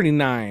 but it's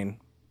 39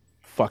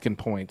 fucking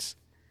points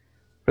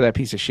for that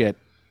piece of shit.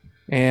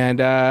 And,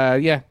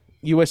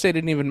 USA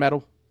didn't even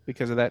medal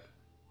because of that.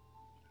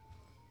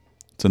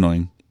 It's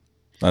annoying.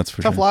 That's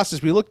for Tough sure.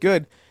 losses. We look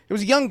good. It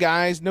was young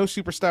guys, no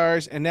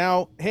superstars, and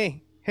now,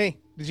 hey, did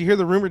you hear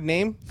the rumored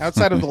name?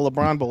 Outside of the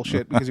LeBron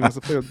bullshit, because he wants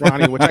to play with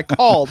Bronny, which I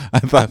called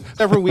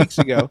several weeks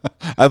ago.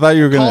 I thought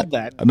you were going to. Called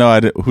that. No, I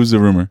did. Who's the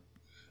rumor?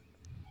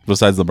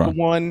 Besides LeBron. The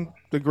one,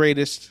 the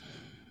greatest,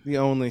 the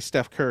only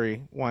Steph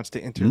Curry wants to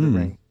enter the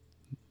ring.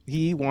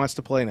 He wants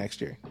to play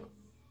next year.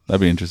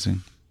 That'd be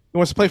interesting. He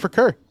wants to play for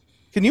Kerr.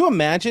 Can you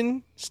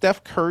imagine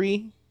Steph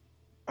Curry?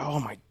 Oh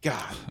my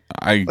God.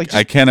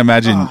 I can't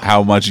imagine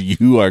how much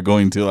you are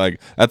going to like.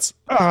 That's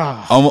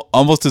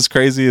almost as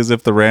crazy as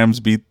if the Rams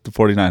beat the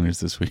 49ers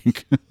this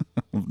week.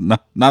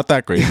 not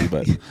that crazy,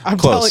 but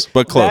close.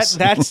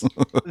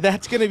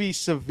 That's going to be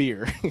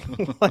severe.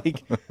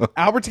 Like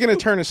Albert's going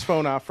to turn his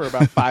phone off for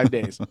about 5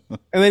 days, and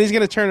then he's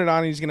going to turn it on,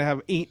 and he's going to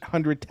have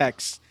 800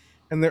 texts,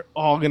 and they're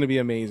all going to be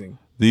amazing.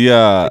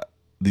 The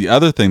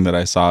other thing that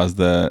I saw is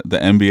the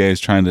NBA is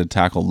trying to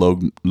tackle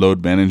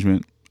load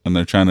management. And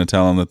they're trying to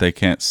tell them that they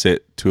can't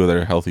sit two of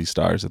their healthy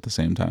stars at the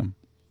same time,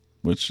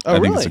 which I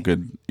think is a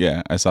good.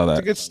 Yeah, I saw that.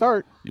 It's a good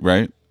start,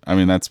 right? I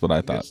mean, that's what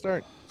I thought. Good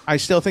start. I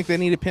still think they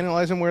need to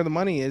penalize them where the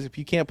money is. If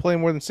you can't play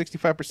more than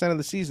 65% of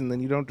the season, then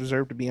you don't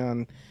deserve to be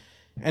on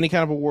any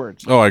kind of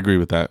awards. Oh, I agree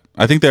with that.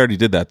 I think they already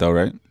did that though,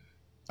 right?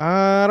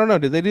 I don't know.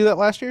 Did they do that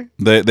last year?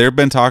 They've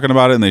been talking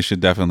about it, and they should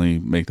definitely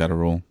make that a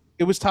rule.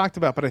 It was talked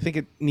about, but I think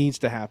it needs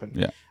to happen.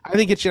 Yeah, I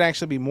think it should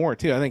actually be more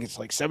too. I think it's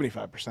like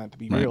 75% to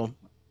be real,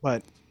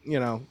 but. You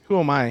know, who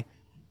am I?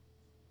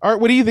 Art,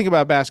 what do you think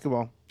about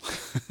basketball?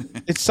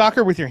 It's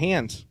soccer with your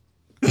hands.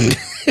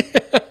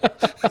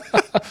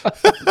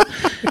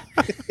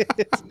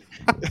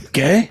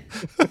 Okay.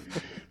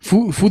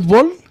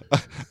 Football?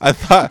 I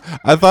thought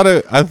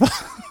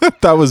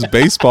that was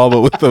baseball,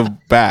 but with a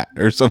bat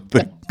or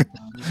something.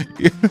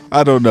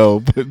 I don't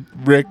know, but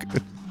Rick.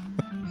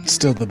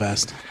 Still the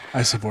best.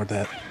 I support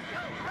that.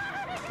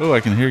 Oh, I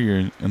can hear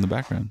you in the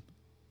background.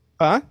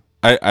 Huh?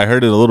 I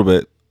heard it a little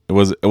bit. It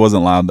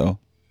wasn't loud though.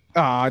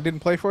 Oh, I didn't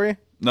play for you?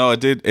 No,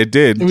 it did. It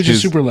did. It was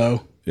just super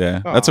low.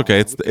 Yeah, that's okay.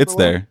 It's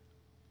there.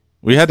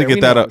 We had to We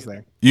get know that I up. was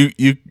there.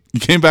 You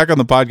came back on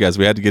the podcast.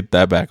 We had to get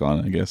that back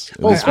on, I guess.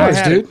 Well, of course,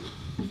 had dude.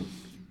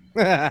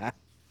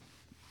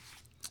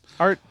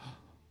 Art,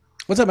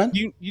 What's up, man?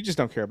 you just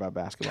don't care about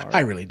basketball, right? I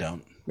really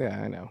don't. Yeah,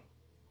 I know.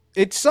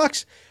 It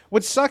sucks.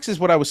 What sucks is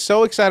what I was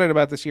so excited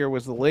about this year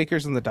was the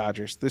Lakers and the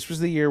Dodgers. This was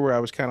the year where I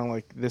was kind of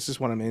like, this is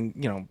what I'm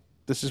in,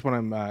 this is what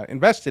I'm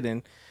invested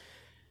in.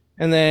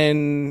 And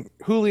then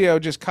Julio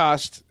just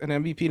cost an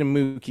MVP to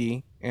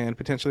Mookie and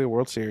potentially a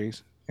World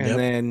Series. And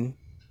then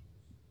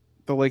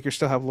the Lakers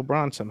still have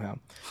LeBron somehow.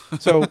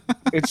 So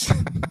it's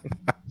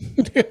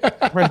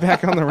right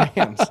back on the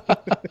Rams.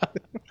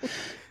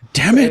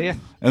 Damn it. Yeah.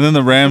 And then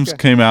the Rams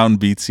came out and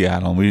beat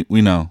Seattle.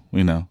 We know.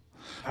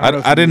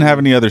 I didn't have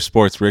any other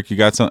sports, Rick. You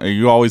got some.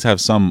 You always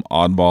have some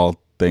oddball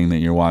thing that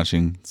you're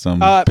watching. Some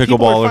People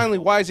pickleball. are finally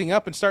wising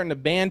up and starting to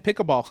ban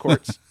pickleball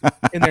courts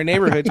in their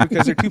neighborhoods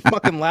because they're too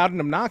fucking loud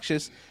and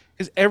obnoxious.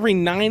 Because every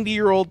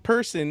 90-year-old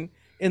person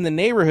in the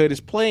neighborhood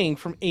is playing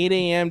from 8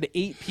 a.m. to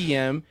 8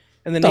 p.m.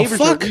 and the neighbors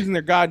are losing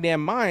their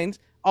goddamn minds.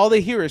 All they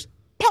hear is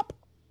pop,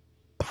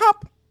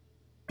 pop,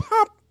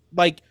 pop,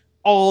 like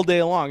all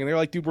day long. And they're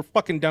like, dude, we're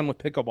fucking done with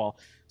pickleball.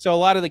 So a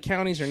lot of the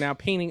counties are now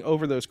painting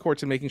over those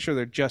courts and making sure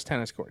they're just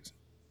tennis courts.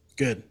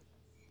 Good.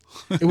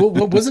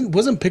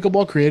 Wasn't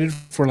pickleball created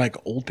for like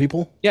old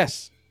people?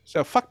 Yes.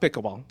 So fuck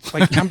pickleball.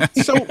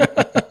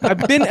 Like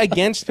I've been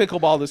against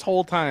pickleball this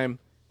whole time.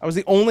 I was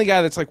the only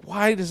guy that's like,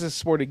 why does this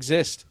sport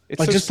exist? It's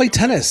Like, just play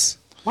tennis.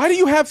 Why do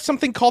you have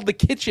something called the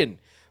kitchen?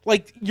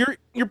 Like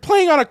you're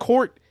playing on a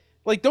court.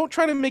 Like, don't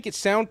try to make it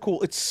sound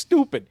cool. It's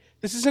stupid.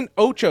 This is an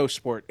ocho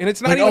sport, and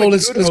it's not Like, even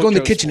let's go in the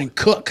kitchen and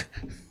cook.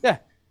 Yeah.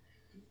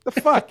 The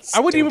fuck? I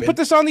wouldn't even put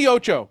this on the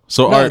ocho.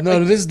 So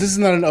this is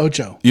not an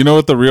ocho. You know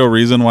what the real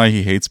reason why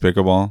he hates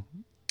pickleball?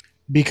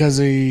 Because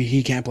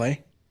he can't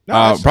play.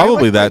 No, Probably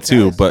I like that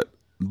too, tennis.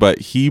 but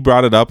he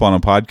brought it up on a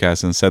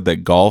podcast and said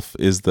that golf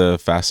is the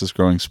fastest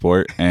growing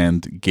sport,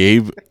 and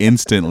Gabe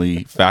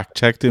instantly fact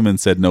checked him and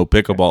said no,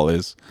 pickleball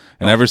is.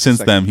 And ever since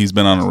then, he's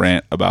been on a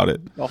rant about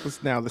it. Golf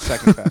is now the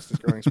second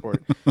fastest growing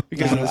sport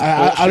because of this I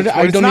bullshit sport.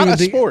 don't It's not even a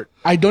think. sport.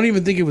 I don't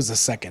even think it was a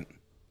second.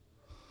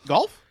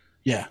 Golf?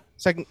 Yeah,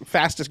 Second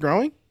fastest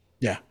growing?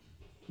 yeah,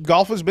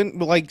 Golf has been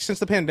like since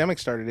the pandemic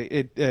started.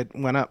 It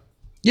went up.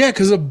 yeah.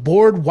 Because of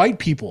bored white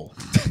people.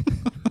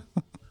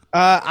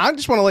 I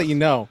just want to let you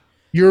know,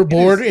 You're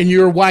bored and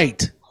you're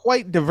white.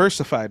 quite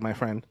diversified, my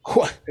friend.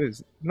 What? It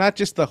is not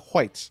just the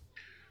whites.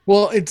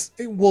 Well,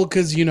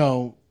 because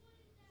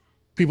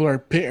people are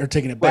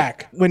taking it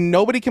back. When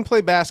nobody can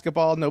play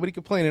basketball, nobody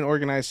can play in an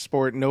organized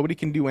sport, nobody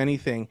can do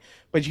anything,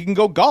 but you can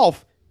go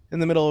golf in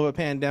the middle of a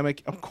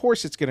pandemic. Of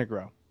course, it's going to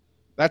grow.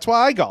 That's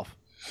why I golf.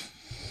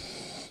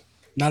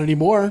 Not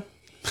anymore.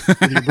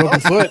 With your broken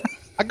foot.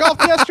 I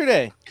golfed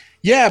yesterday.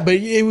 Yeah, but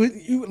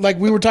like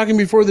we were talking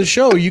before the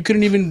show, you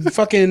couldn't even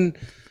fucking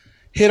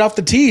hit off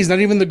the tees, not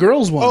even the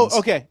girls' ones. Oh,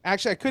 okay.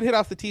 Actually, I could hit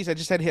off the tees. I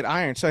just had to hit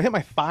iron. So I hit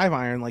my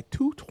 5-iron like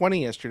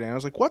 220 yesterday. And I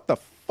was like, what the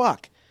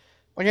fuck?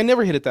 Like, I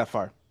never hit it that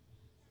far.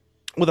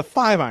 With a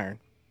 5-iron.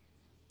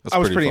 I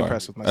was pretty far.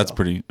 impressed with myself.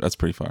 That's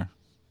pretty far.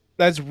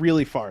 That's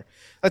really far.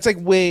 That's like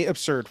way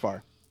absurd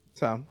far.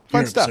 So,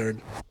 fun You're stuff.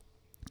 absurd.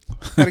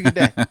 Had a good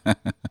day.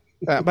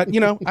 But,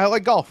 I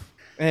like golf.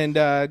 And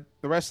the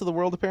rest of the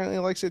world apparently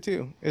likes it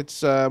too.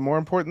 It's more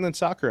important than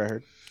soccer, I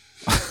heard.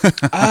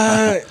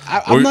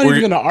 I'm not even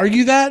going to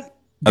argue that.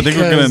 I think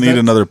we're going to need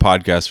another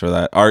podcast for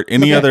that. Art,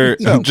 other?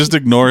 Just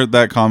ignore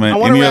that comment. I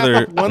want to Any wrap other?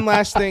 up one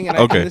last thing. And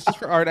Okay. this is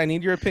for Art. I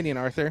need your opinion,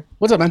 Arthur.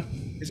 What's up,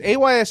 man? Is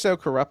AYSO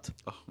corrupt?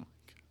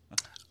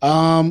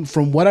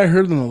 From what I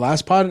heard in the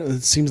last pod,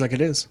 it seems like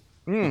it is.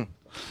 Did you do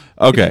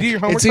Okay. your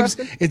homework,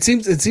 Preston? It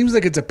seems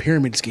like it's a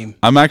pyramid scheme.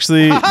 I'm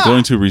actually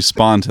going to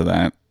respond to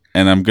that,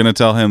 and I'm going to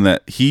tell him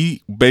that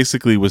he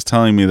basically was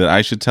telling me that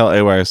I should tell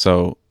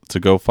AYSO to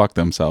go fuck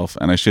themselves,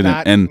 and I shouldn't.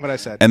 Not and what I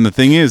said. And the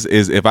thing is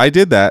if I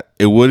did that,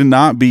 it would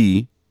not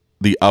be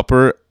the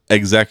upper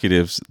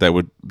executives that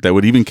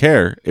would even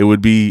care. It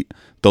would be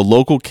the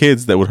local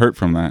kids that would hurt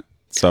from that.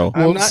 So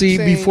I'm Well, not see,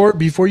 saying-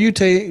 before you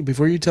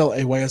tell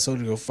AYSO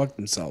to go fuck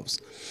themselves,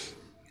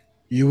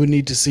 you would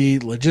need to see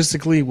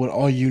logistically what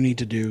all you need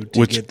to do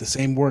to get the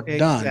same work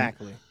done.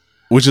 Exactly.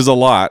 which is a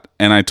lot.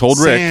 And I told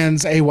Rick.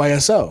 Sans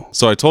AYSO.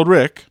 So I told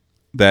Rick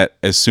that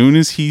as soon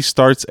as he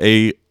starts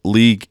a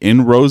league in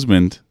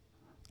Rosemond,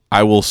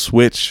 I will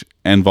switch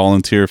and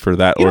volunteer for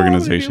that You know what I'm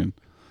gonna organization.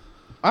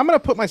 I'm going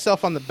to put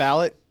myself on the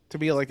ballot to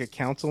be like a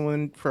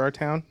councilman for our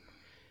town.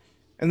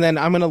 And then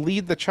I'm going to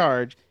lead the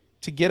charge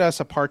to get us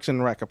a Parks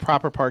and Rec, a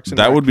proper Parks and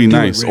Rec. That would be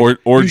nice. Rick.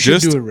 Or You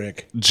should just do it,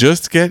 Rick.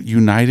 just get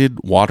United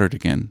watered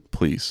again,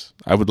 please.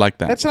 I would like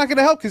that. That's not going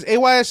to help because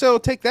AYSO will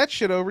take that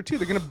shit over too.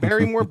 They're going to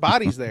bury more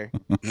bodies there.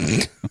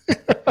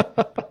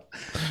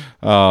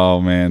 Oh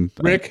man.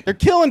 Rick. They're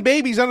killing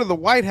babies under the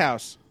White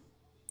House.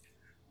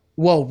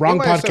 Whoa, wrong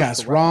AYSO 's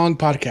podcast. the Wrong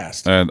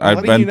podcast. I've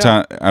letting been you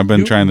know. I've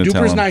been trying to tell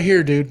Duper's him. not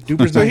here, dude.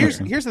 Duper's So not here's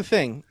here. here's the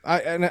thing.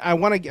 I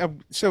want to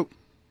so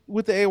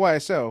with the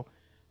AYSO,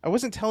 I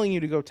wasn't telling you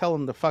to go tell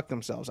them to fuck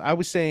themselves. I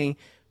was saying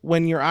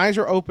when your eyes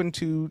are open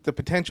to the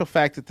potential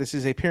fact that this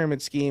is a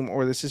pyramid scheme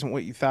or this isn't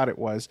what you thought it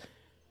was,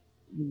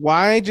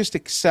 why just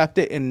accept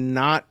it and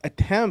not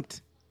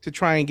attempt to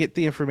try and get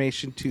the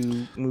information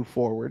to move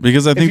forward?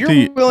 Because I think if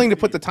you're willing to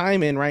put the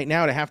time in right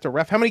now to have to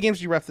ref, how many games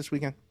did you ref this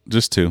weekend?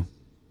 Just 2.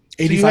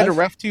 85? So you had to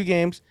ref 2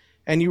 games,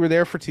 and you were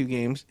there for 2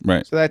 games.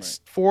 Right. So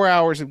that's 4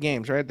 hours of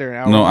games, right? There.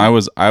 No, I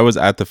was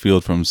at the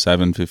field from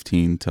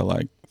 7:15 to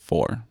like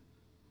 4.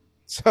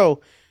 So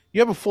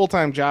you have a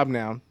full-time job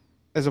now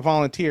as a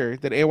volunteer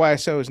that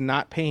AYSO is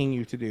not paying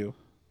you to do.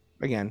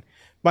 Again,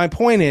 my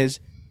point is,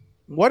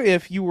 what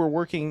if you were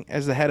working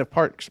as the head of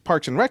Parks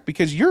and Rec,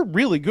 because you're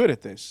really good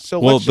at this? So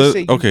let's just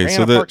say you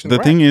ran a Parks and the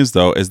Rec. thing is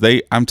though, is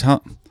I'm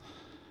telling,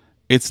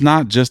 it's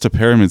not just a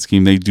pyramid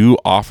scheme. They do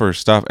offer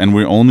stuff, and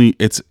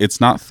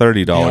it's not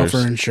 $30. They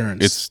offer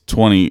insurance. It's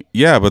 $20.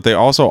 Yeah, but they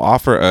also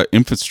offer a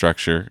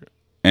infrastructure,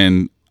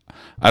 and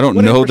I don't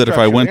know that if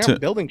I went to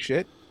building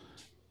shit.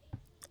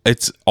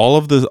 It's all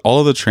of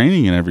the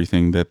training and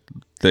everything that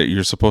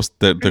you're supposed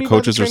that the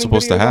coaches are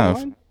supposed to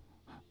have.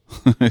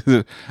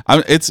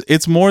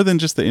 It's more than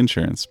just the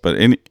insurance, but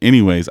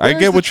anyways, I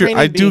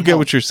do get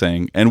what you're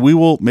saying, and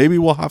maybe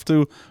we'll have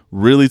to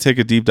really take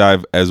a deep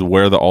dive as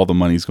where all the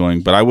money's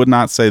going. But I would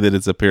not say that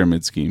it's a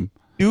pyramid scheme.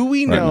 Do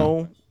we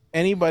know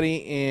anybody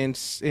in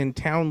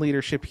town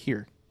leadership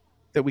here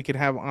that we could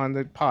have on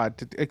the pod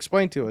to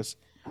explain to us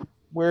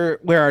where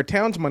our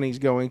town's money's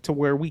going, to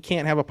where we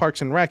can't have a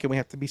Parks and Rec and we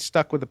have to be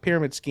stuck with a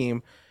pyramid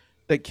scheme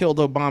that killed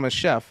Obama's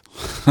chef?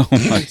 Oh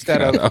my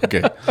God.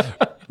 Okay.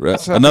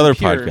 Another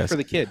podcast for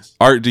the kids.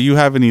 Art, do you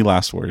have any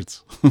last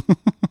words?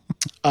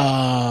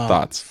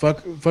 Thoughts?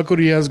 Fuck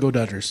Urias, go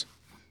Dodgers.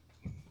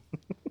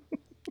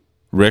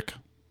 Rick?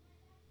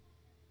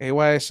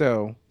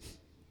 AYSO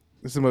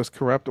is the most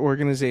corrupt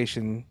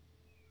organization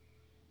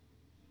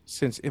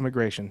since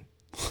immigration.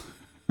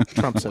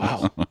 Trump said.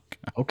 Wow.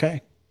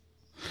 Okay.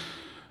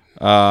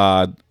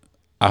 I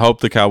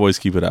hope the Cowboys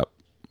keep it up.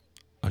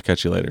 I'll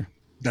catch you later.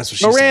 That's what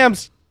she Go said.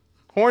 Rams!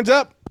 Horns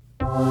up!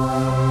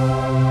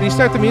 Did you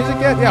start the music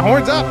yet? Yeah,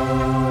 horns up!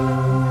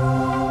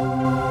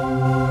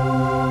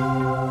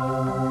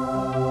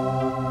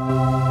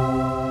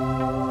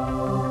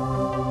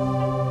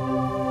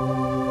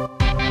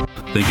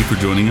 Thank you for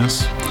joining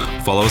us.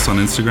 Follow us on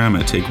Instagram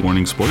at Take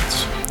Warning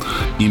Sports.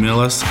 Email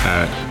us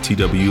at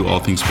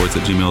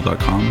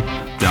twallthingsports@gmail.com.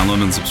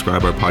 Download and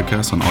subscribe our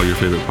podcast on all your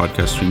favorite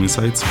podcast streaming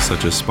sites,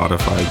 such as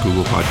Spotify,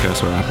 Google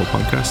Podcasts, or Apple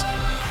Podcasts.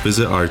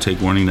 Visit our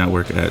Take Warning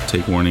network at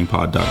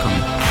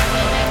takewarningpod.com.